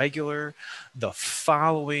a regular, the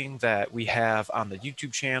following that we have on the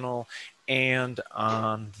YouTube channel and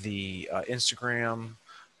on the Instagram,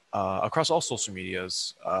 across all social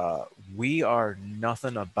medias, we are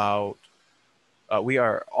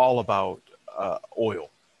all about oil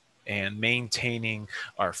and maintaining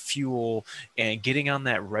our fuel and getting on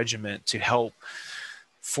that regiment to help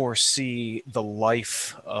foresee the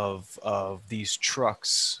life of these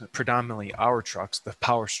trucks, predominantly our trucks, the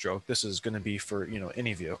Powerstroke. This is going to be for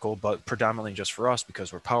any vehicle, but predominantly just for us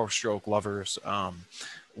because we're Powerstroke lovers.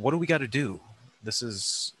 What do we got to do? This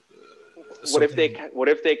is what if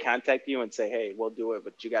they contact you and say, hey, we'll do it,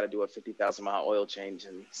 but you got to do a 50,000 mile oil change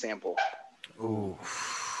and sample? Ooh.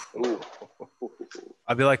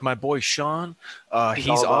 I'd be like, my boy Sean,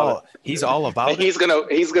 he's all about it. He's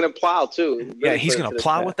gonna plow too. Yeah, he's gonna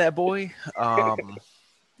plow with that boy.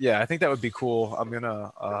 Yeah, I think that would be cool. I'm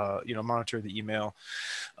gonna monitor the email.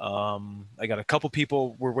 I got a couple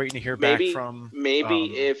people we're waiting to hear back from.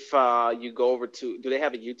 Maybe if you go over to, do they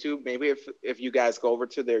have a YouTube? Maybe if you guys go over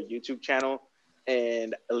to their YouTube channel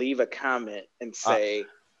and leave a comment and say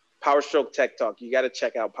Powerstroke Tech Talk, you got to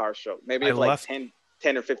check out Powerstroke. Maybe if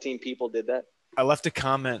 10 or 15 people did that. I left a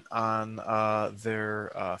comment on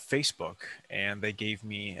their Facebook, and they gave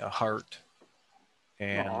me a heart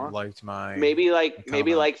and liked my. Maybe like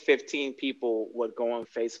 15 people would go on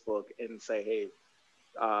Facebook and say, "Hey,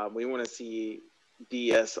 we want to see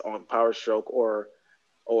DS on Powerstroke or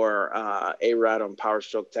A-Rod on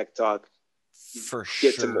Powerstroke Tech Talk. For sure.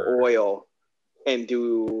 Get some oil and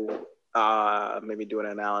do." Maybe do an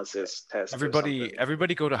analysis test.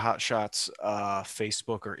 Everybody go to Hot Shots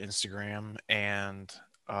Facebook or Instagram and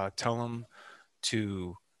tell them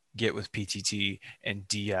to get with PTT and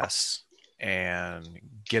DS and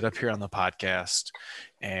get up here on the podcast,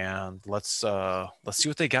 and let's see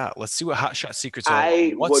what they got. Let's see what Hot Shot secrets are.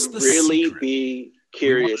 I would really be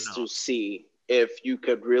curious to see if you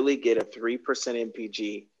could really get a 3%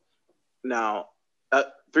 MPG. Now,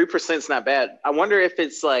 3% is not bad. I wonder if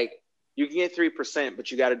it's like you can get 3%, but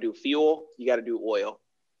you got to do fuel, you got to do oil,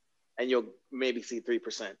 and you'll maybe see 3%.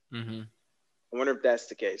 Mm-hmm. I wonder if that's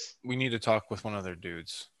the case. We need to talk with one of their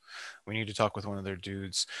dudes. I'm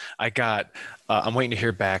waiting to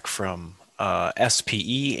hear back from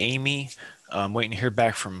SPE, Amy. I'm waiting to hear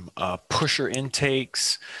back from Pusher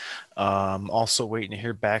Intakes. Also waiting to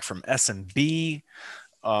hear back from S&B.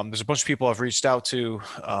 There's a bunch of people I've reached out to.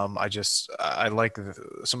 I like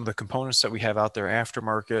some of the components that we have out there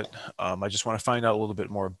aftermarket. I just want to find out a little bit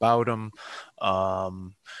more about them.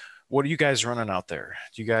 What are you guys running out there?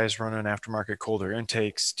 Do you guys run an aftermarket cold air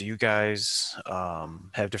intakes? Do you guys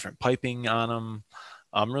have different piping on them?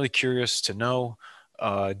 I'm really curious to know.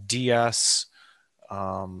 DS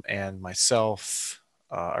and myself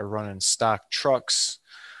are running stock trucks,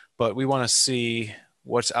 but we want to see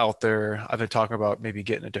what's out there. I've been talking about maybe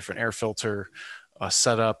getting a different air filter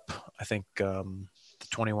set up. I think the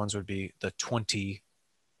 21s would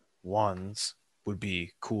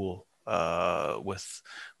be cool with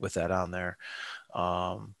that on there.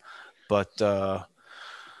 But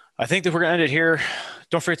I think that we're gonna end it here.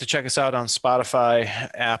 Don't forget to check us out on Spotify,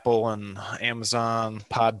 Apple, and Amazon,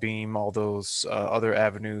 Podbeam, all those other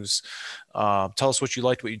avenues. Tell us what you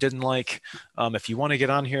liked, what you didn't like. If you want to get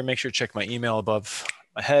on here, make sure to check my email above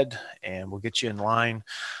my head, and we'll get you in line.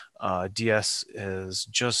 DS is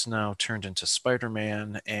just now turned into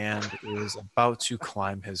Spider-Man and is about to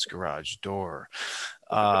climb his garage door.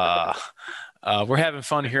 We're having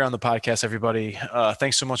fun here on the podcast, everybody.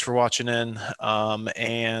 Thanks so much for watching in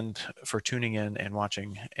and for tuning in and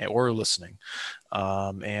watching or listening.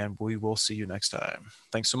 And we will see you next time.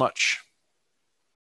 Thanks so much.